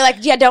street. Yeah, they're like,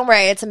 "Yeah, don't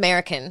worry, it's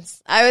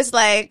Americans." I was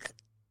like,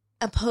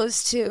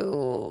 opposed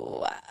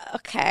to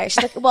okay.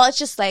 She's like, "Well, it's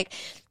just like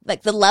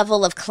the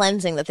level of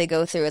cleansing that they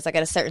go through is like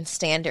at a certain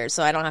standard,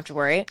 so I don't have to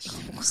worry."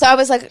 So I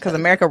was like, because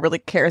America really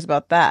cares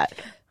about that.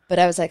 But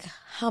I was like,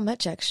 "How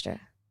much extra?"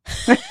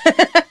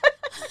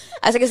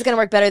 I was like, is it going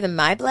to work better than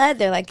my blood?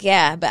 They're like,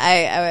 yeah. But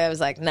I was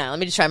like, no, let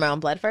me just try my own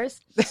blood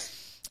first.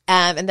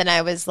 And then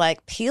I was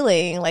like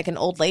peeling like an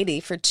old lady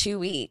for 2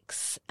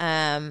 weeks.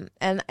 And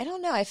I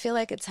don't know. I feel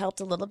like it's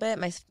helped a little bit.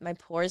 My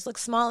pores look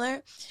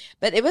smaller.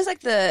 But it was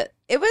like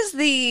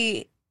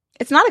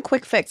it's not a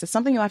quick fix. It's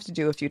something you have to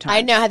do a few times.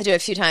 I know I have to do it a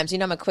few times. You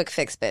know, I'm a quick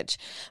fix bitch.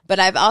 But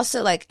I've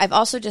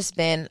also just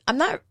been, I'm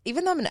not,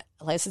 even though I'm a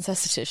licensed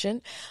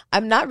esthetician,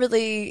 I'm not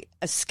really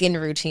a skin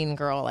routine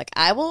girl. Like,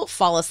 I will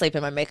fall asleep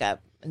in my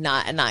makeup.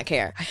 Not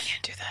care. I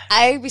can't do that.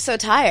 I'd be so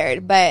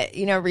tired. But,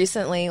 you know,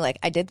 recently, like,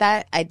 I did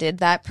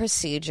that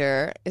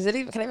procedure.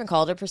 Can I even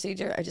call it a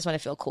procedure? I just want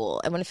to feel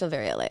cool. I want to feel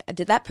very LA. I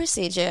did that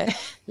procedure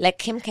like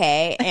Kim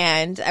K,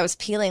 and I was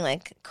peeling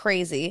like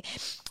crazy.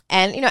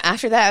 And, you know,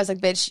 after that, I was like,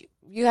 bitch,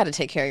 you got to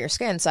take care of your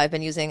skin. So I've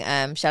been using,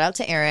 shout out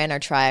to Erin, our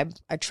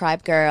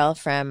tribe girl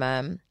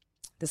from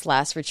this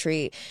last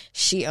retreat.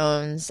 She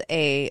owns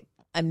a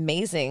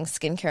amazing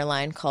skincare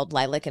line called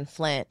Lilac and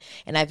Flint,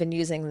 and I've been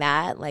using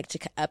that like to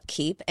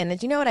upkeep.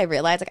 And you know what I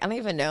realized? Like, I don't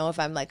even know if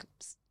I'm like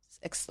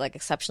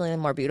exceptionally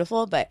more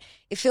beautiful, but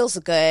it feels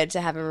good to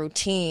have a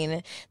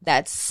routine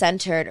that's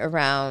centered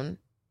around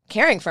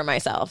caring for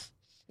myself.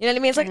 You know what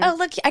I mean? It's like, oh,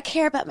 look, I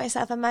care about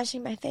myself. I'm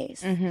washing my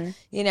face,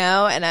 you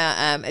know?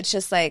 And it's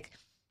just like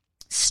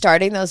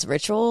starting those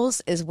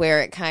rituals is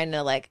where it kind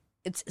of like,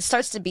 it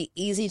starts to be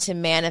easy to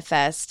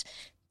manifest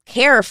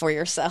care for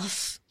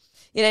yourself.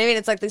 You know what I mean?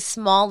 It's like these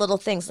small little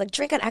things, like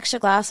drink an extra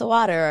glass of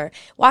water or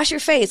wash your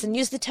face and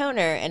use the toner.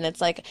 And it's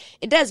like,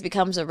 it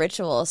becomes a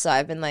ritual. So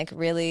I've been like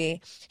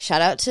really,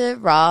 shout out to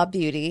Raw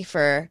Beauty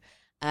for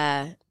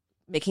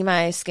making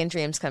my skin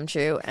dreams come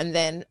true. And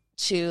then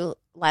to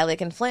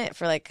Lilac and Flint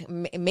for like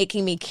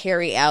making me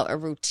carry out a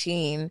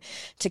routine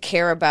to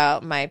care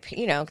about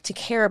to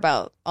care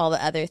about all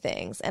the other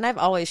things. And I've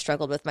always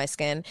struggled with my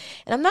skin,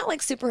 and I'm not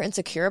like super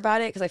insecure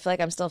about it because I feel like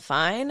I'm still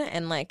fine,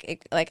 and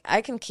like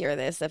I can cure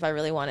this if I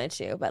really wanted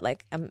to, but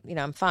like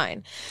I'm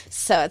fine.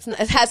 So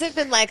it hasn't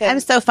been like I'm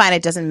so fine.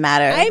 It doesn't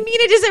matter. I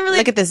mean, it doesn't really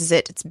look at this.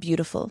 It's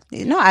beautiful.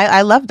 No,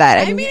 I love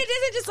that. I mean, it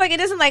isn't just like,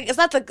 it isn't like, it's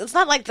not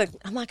like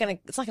it's not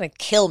gonna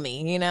kill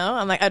me,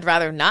 I'm like, I'd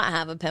rather not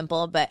have a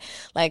pimple, but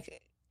like,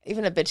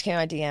 even a bitch came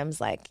on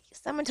DMs like,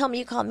 someone told me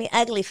you called me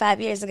ugly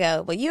 5 years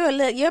ago, but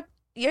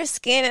your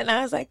skin, and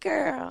I was like,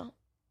 girl,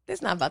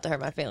 it's not about to hurt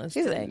my feelings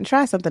today.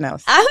 Try something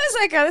else. I was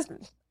like,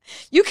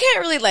 you can't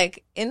really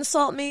like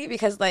insult me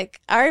because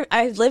like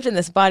I've lived in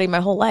this body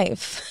my whole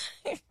life.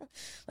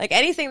 Like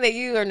anything that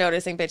you are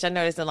noticing, bitch, I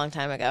noticed a long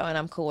time ago, and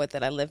I'm cool with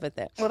it. I live with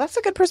it. Well, that's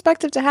a good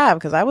perspective to have,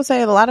 because I would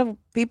say a lot of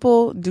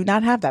people do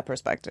not have that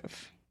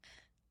perspective.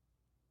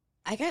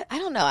 I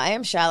don't know. I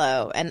am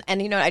shallow, and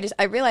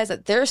I realized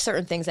that there are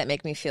certain things that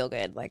make me feel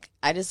good. Like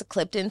I just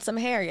clipped in some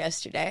hair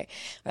yesterday.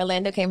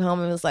 Orlando came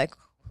home and was like,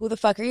 "Who the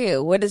fuck are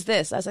you? What is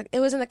this?" I was like, "It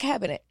was in the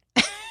cabinet.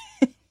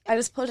 I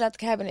just pulled it out the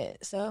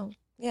cabinet." So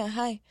yeah,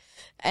 hi.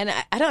 And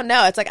I don't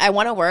know. It's like I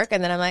want to work,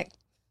 and then I'm like,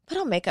 put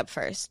on makeup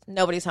first.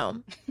 Nobody's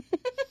home.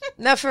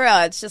 No, for real.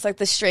 It's just like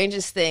the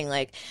strangest thing.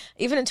 Like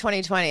even in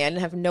 2020, I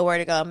didn't have nowhere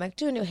to go. I'm like,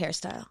 do a new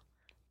hairstyle.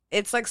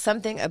 It's like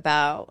something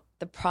about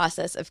the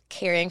process of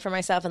caring for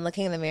myself and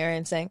looking in the mirror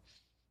and saying,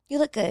 you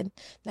look good.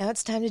 Now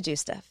it's time to do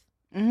stuff.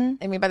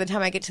 Mm-hmm. I mean, by the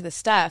time I get to the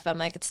stuff, I'm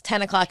like, it's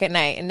 10 o'clock at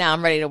night and now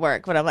I'm ready to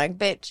work. But I'm like,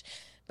 bitch.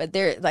 But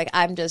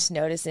I'm just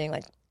noticing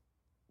like,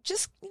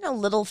 just,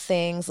 little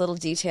things, little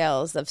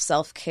details of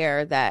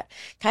self-care that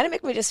kind of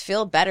make me just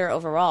feel better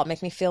overall,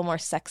 make me feel more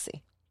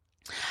sexy.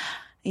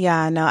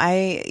 Yeah, no,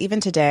 even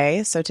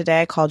today, so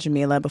today I called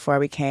Jamila before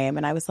we came,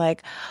 and I was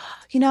like,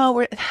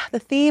 the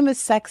theme is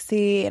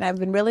sexy, and I've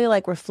been really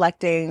like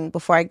reflecting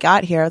before I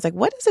got here. I was like,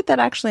 what is it that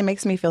actually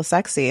makes me feel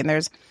sexy? And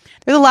there's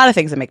a lot of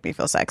things that make me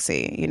feel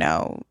sexy,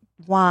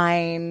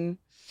 wine.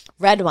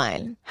 Red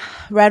wine.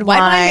 Red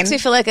wine makes me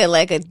feel like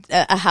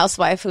a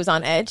housewife who's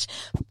on edge.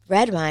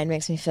 Red wine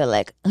makes me feel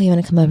like, oh, you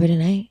want to come over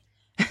tonight?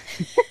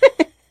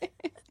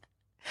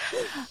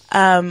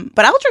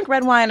 But I'll drink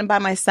red wine by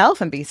myself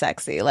and be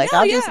sexy. Like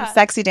I'll do some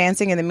sexy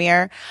dancing in the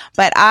mirror.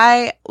 But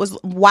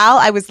while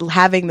I was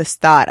having this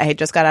thought, I had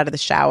just got out of the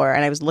shower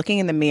and I was looking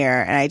in the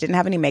mirror and I didn't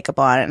have any makeup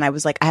on. And I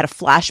was like, I had a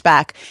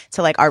flashback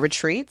to like our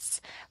retreats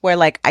where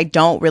like I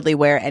don't really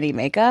wear any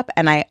makeup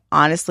and I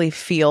honestly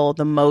feel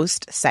the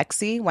most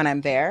sexy when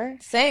I'm there.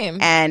 Same.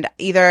 And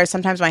either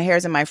sometimes my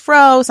hair's in my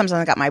fro, sometimes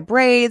I got my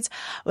braids.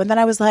 But then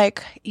I was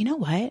like, you know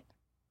what?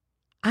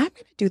 I'm going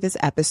to do this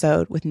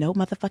episode with no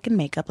motherfucking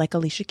makeup like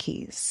Alicia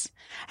Keys.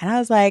 And I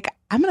was like,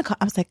 I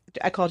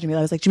called Jamila.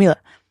 I was like, Jamila,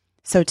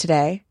 so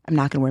today I'm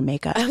not going to wear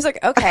makeup. I was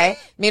like, okay.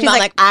 Meanwhile,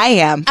 like, I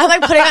am. I was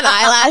like putting on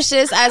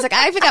eyelashes. I was like,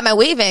 I even got my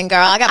weave in,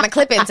 girl. I got my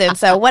clip-ins in,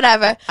 so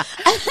whatever.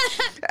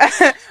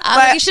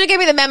 Like, you should have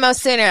given me the memo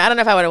sooner. I don't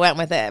know if I would have went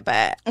with it,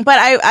 but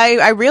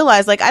I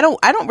realized like I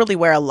don't really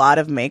wear a lot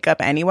of makeup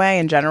anyway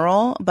in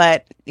general.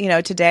 But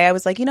today I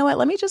was like, you know what?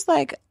 Let me just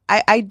like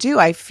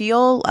I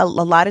feel a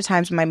lot of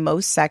times my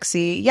most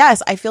sexy.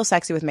 Yes, I feel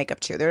sexy with makeup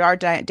too. There are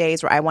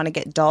days where I want to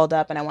get dolled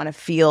up and I want to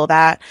feel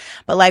that.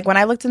 But like when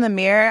I looked in the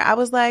mirror, I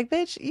was like,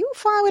 bitch, you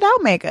fine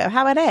without makeup.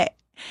 How about that?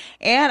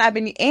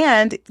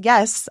 And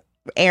yes,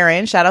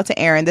 Erin, shout out to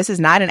Erin. This is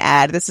not an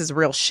ad. This is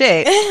real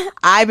shit.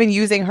 I've been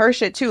using her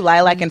shit too,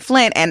 Lilac and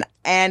Flint,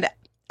 and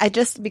I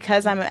just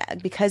because I'm a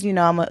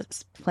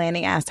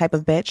planning ass type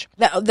of bitch.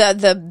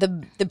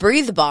 The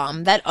breathe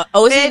bomb that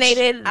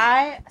ozonated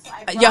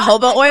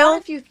jojoba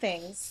oil.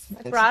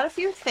 I brought a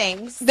few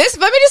things. Let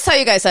me just tell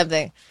you guys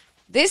something.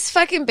 This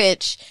fucking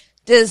bitch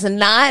does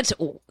not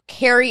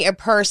carry a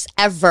purse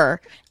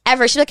ever.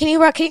 She's like, can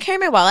you carry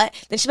my wallet?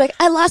 Then she's like,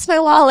 I lost my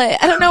wallet.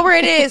 I don't know where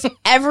it is.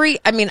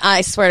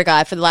 I swear to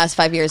God, for the last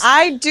 5 years.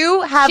 I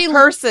do have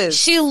purses.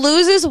 She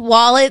loses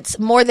wallets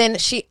more than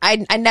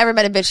I never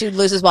met a bitch who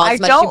loses wallets as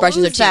much as she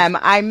brushes her teeth.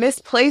 I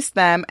misplace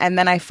them and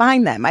then I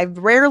find them. I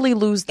rarely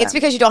lose them. It's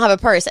because you don't have a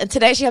purse. And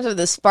today she comes with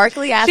this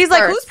sparkly ass She's purse.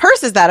 like, whose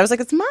purse is that? I was like,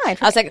 it's mine.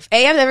 I was like,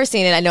 A, I've never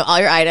seen it. I know all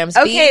your items.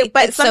 Okay, B,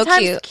 but it's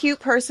sometimes so cute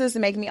purses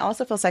make me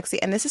also feel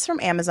sexy. And this is from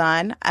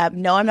Amazon.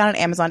 No, I'm not an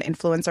Amazon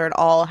influencer at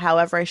all.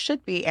 However, I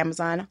should be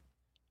Amazon.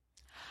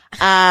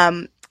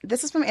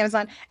 This is from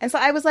Amazon. And so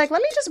I was like,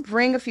 let me just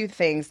bring a few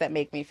things that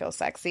make me feel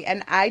sexy.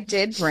 And I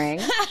did bring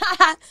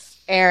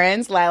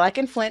Erin's Lilac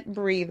and Flint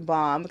Breathe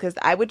Balm because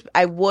I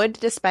would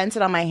dispense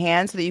it on my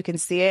hand so that you can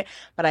see it,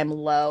 but I'm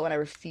low and I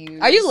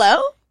refuse. Are you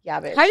low?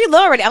 Yeah, bitch. How are you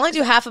low already? I only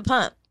do half a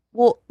pump.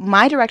 Well,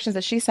 my directions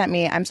that she sent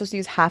me, I'm supposed to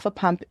use half a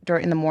pump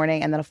in the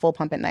morning and then a full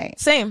pump at night.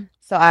 Same.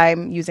 So I've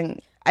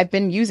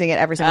been using it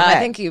every single day. I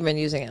think you've been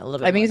using it a little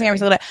bit. I've been using it every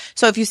single day.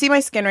 So if you see my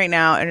skin right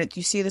now and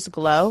you see this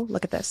glow,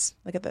 look at this.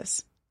 Look at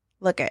this.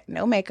 Look at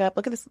no makeup.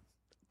 Look at this.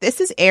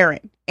 This is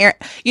Erin.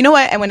 You know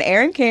what? And when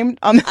Erin came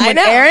when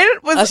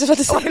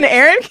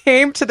Erin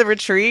came to the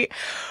retreat,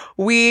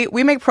 we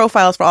make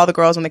profiles for all the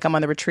girls when they come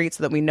on the retreat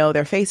so that we know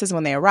their faces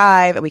when they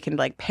arrive and we can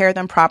like pair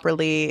them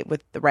properly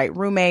with the right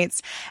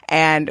roommates.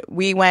 And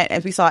we went,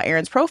 as we saw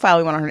Erin's profile,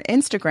 we went on her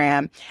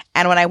Instagram.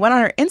 And when I went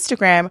on her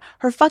Instagram,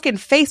 her fucking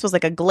face was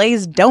like a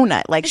glazed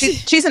donut. Like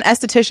she's an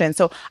esthetician.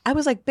 So I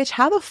was like, bitch,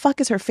 how the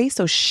fuck is her face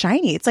so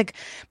shiny? It's like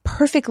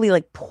perfectly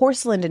like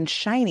porcelain and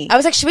shiny. I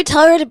was like, should we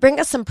tell her to bring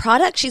us some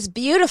product? She's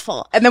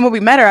beautiful. And then when we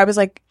met her, I was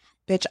like,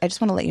 bitch, I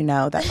just want to let you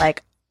know that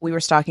like we were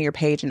stalking your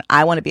page and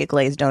I want to be a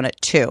glazed donut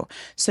too.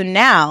 So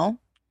now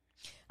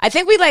I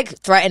think we like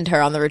threatened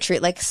her on the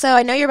retreat. Like, so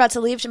I know you're about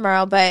to leave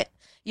tomorrow, but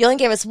you only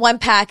gave us one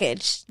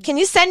package. Can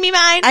you send me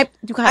mine? I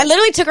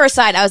literally took her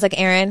aside. I was like,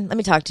 Erin, let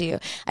me talk to you.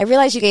 I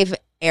realized you gave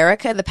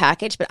Erica the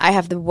package, but I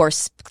have the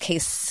worst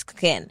case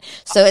skin.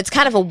 So it's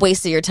kind of a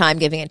waste of your time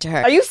giving it to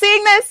her. Are you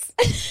seeing this?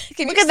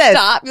 Can look you at this.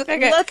 Stop? You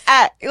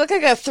look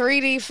like a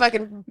 3D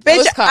fucking bitch.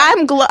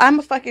 postcard. I'm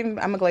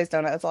a glazed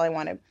donut. That's all I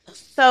wanted.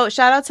 So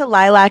shout out to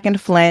Lilac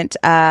and Flint,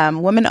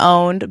 women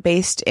owned,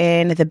 based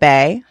in the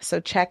Bay. So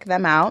check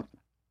them out.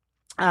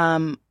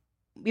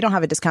 We don't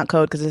have a discount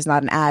code because it's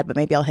not an ad, but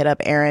maybe I'll hit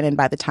up Erin, and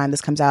by the time this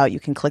comes out, you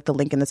can click the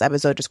link in this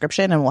episode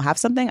description and we'll have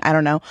something. I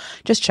don't know.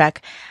 Just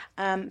check.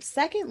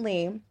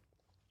 Secondly,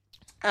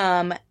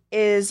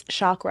 is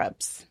Shock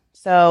Rubs.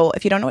 So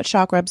if you don't know what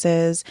Shock Rubs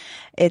is,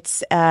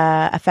 it's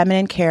a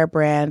feminine care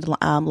brand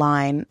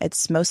line.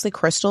 It's mostly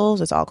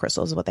crystals. It's all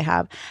crystals is what they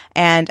have.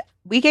 And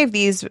we gave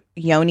these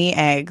yoni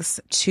eggs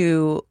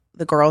to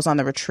the girls on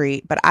the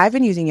retreat, but I've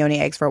been using yoni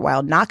eggs for a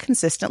while, not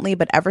consistently,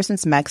 but ever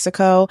since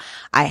Mexico,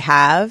 I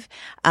have.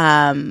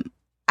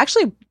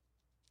 Actually,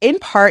 in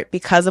part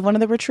because of one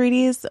of our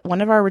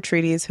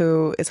retreaties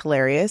who is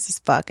hilarious as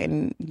fuck,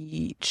 and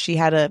she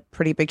had a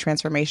pretty big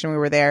transformation when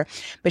we were there,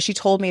 but she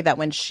told me that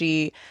when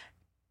she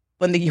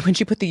put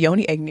the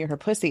yoni egg near her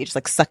pussy, it just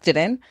like sucked it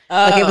in.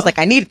 Like it was like,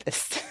 I needed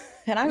this.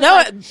 And I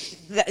was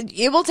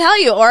it will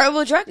tell you, or it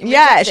will drug.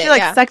 Yeah, she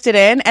sucked it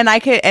in,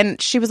 and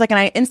she was like, and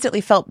I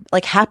instantly felt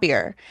like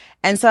happier,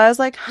 and so I was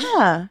like,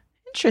 huh,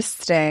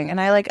 interesting.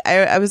 And I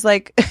was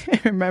like,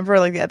 I remember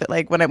like the other,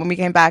 like when we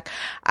came back,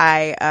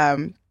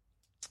 I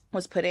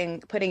was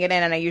putting it in,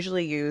 and I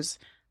usually use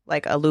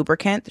like a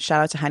lubricant.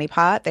 Shout out to Honey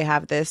Pot. They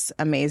have this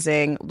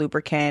amazing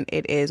lubricant.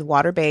 It is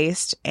water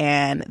based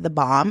and the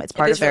bomb. It's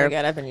part of their. Really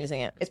good. I've been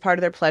using it. It's part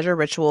of their pleasure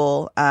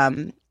ritual.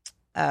 What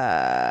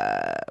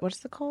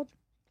is it called?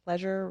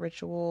 Pleasure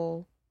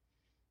ritual.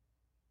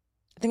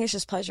 I think it's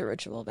just pleasure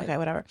ritual. But... Okay,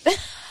 whatever.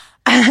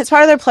 It's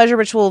part of their pleasure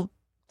ritual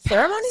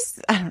ceremonies.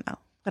 I don't know.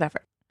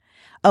 Whatever.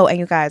 Oh, and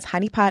you guys,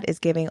 Honey Pot is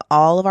giving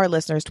all of our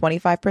listeners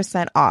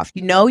 25% off.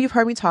 You know, you've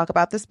heard me talk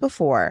about this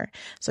before.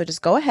 So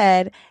just go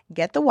ahead,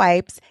 get the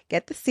wipes,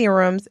 get the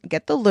serums,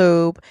 get the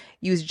lube,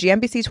 use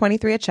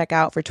GMBC23 at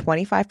checkout for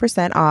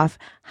 25% off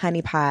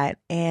Honey Pot,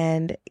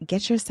 and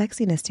get your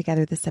sexiness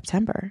together this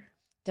September.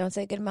 Don't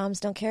say good moms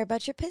don't care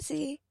about your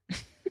pussy.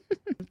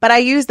 But I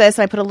use this,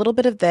 and I put a little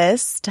bit of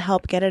this to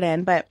help get it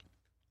in. But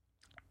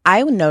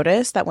I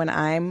notice that when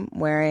I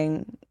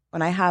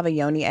have a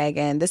yoni egg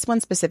in, this one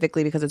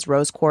specifically because it's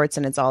rose quartz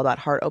and it's all about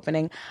heart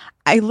opening,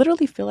 I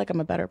literally feel like I'm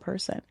a better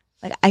person.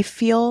 Like I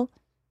feel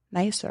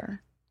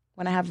nicer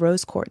when I have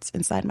rose quartz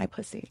inside my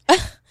pussy.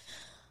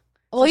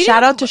 Well, so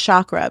shout out to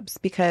Shock Rubs,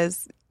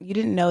 because you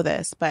didn't know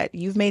this, but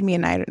you've made me a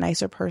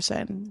nicer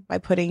person by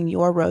putting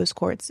your rose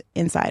quartz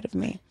inside of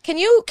me. Can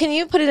you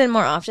put it in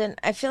more often?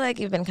 I feel like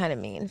you've been kind of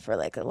mean for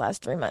like the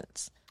last 3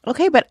 months.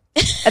 Okay, but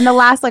in the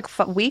last like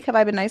week, have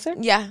I been nicer?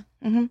 Yeah.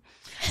 Mm-hmm.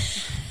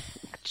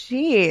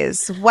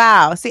 Jeez.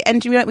 Wow. See,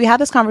 and we had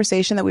this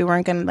conversation that we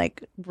weren't going to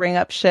like bring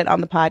up shit on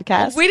the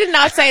podcast. We did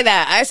not say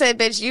that. I said,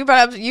 bitch, you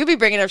be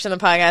bringing up shit on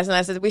the podcast. And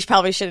I said, we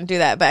probably shouldn't do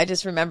that. But I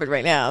just remembered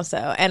right now. So,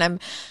 and I'm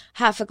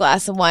half a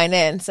glass of wine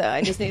in. So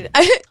I just need,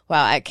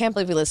 wow, I can't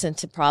believe we listened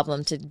to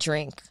Problem to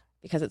drink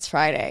because it's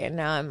Friday. And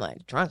now I'm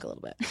like drunk a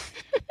little bit.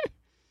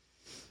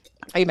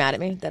 Are you mad at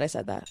me that I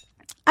said that?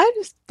 I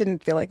just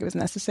didn't feel like it was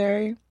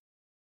necessary.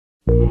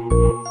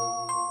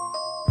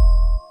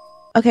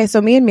 Okay,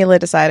 so me and Mila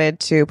decided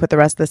to put the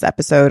rest of this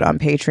episode on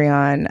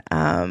Patreon.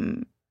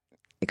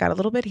 It got a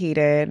little bit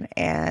heated,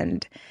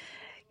 and,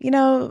 you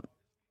know,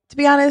 to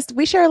be honest,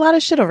 we share a lot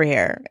of shit over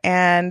here,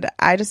 and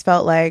I just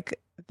felt like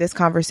this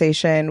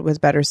conversation was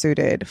better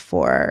suited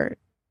for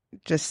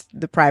just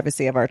the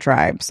privacy of our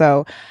tribe.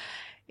 So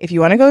if you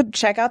want to go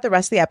check out the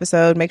rest of the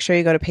episode, make sure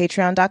you go to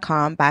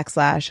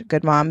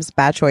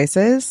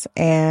patreon.com/goodmomsbadchoices,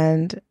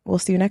 and we'll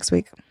see you next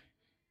week.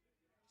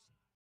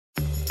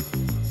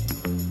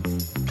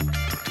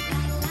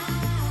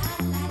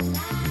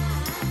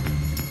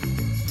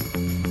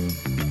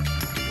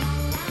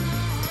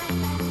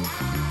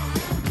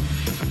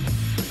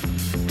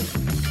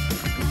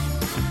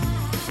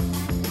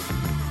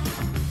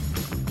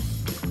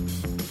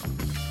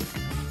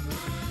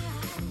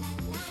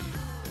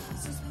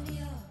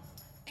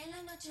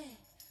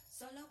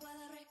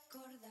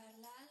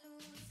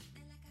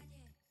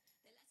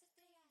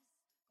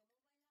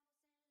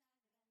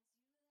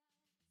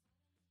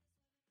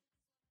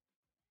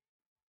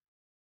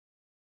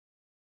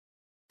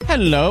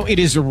 Hello, it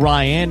is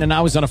Ryan, and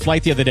I was on a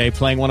flight the other day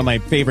playing one of my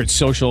favorite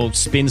social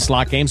spin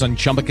slot games on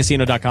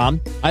ChumbaCasino.com.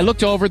 I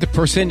looked over at the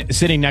person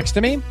sitting next to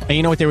me, and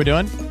you know what they were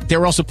doing? They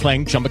were also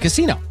playing Chumba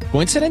Casino.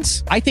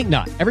 Coincidence? I think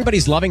not.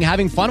 Everybody's loving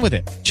having fun with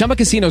it. Chumba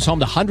Casino is home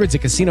to hundreds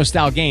of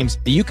casino-style games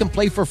that you can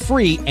play for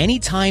free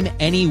anytime,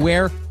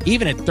 anywhere,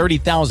 even at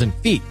 30,000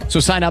 feet. So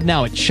sign up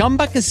now at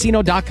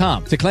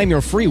ChumbaCasino.com to claim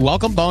your free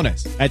welcome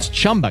bonus. That's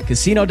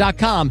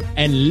ChumbaCasino.com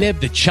and live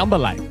the Chumba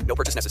life. No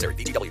purchase necessary.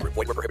 VGW Group.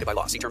 Void where prohibited by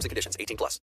law. See terms and conditions. 18+.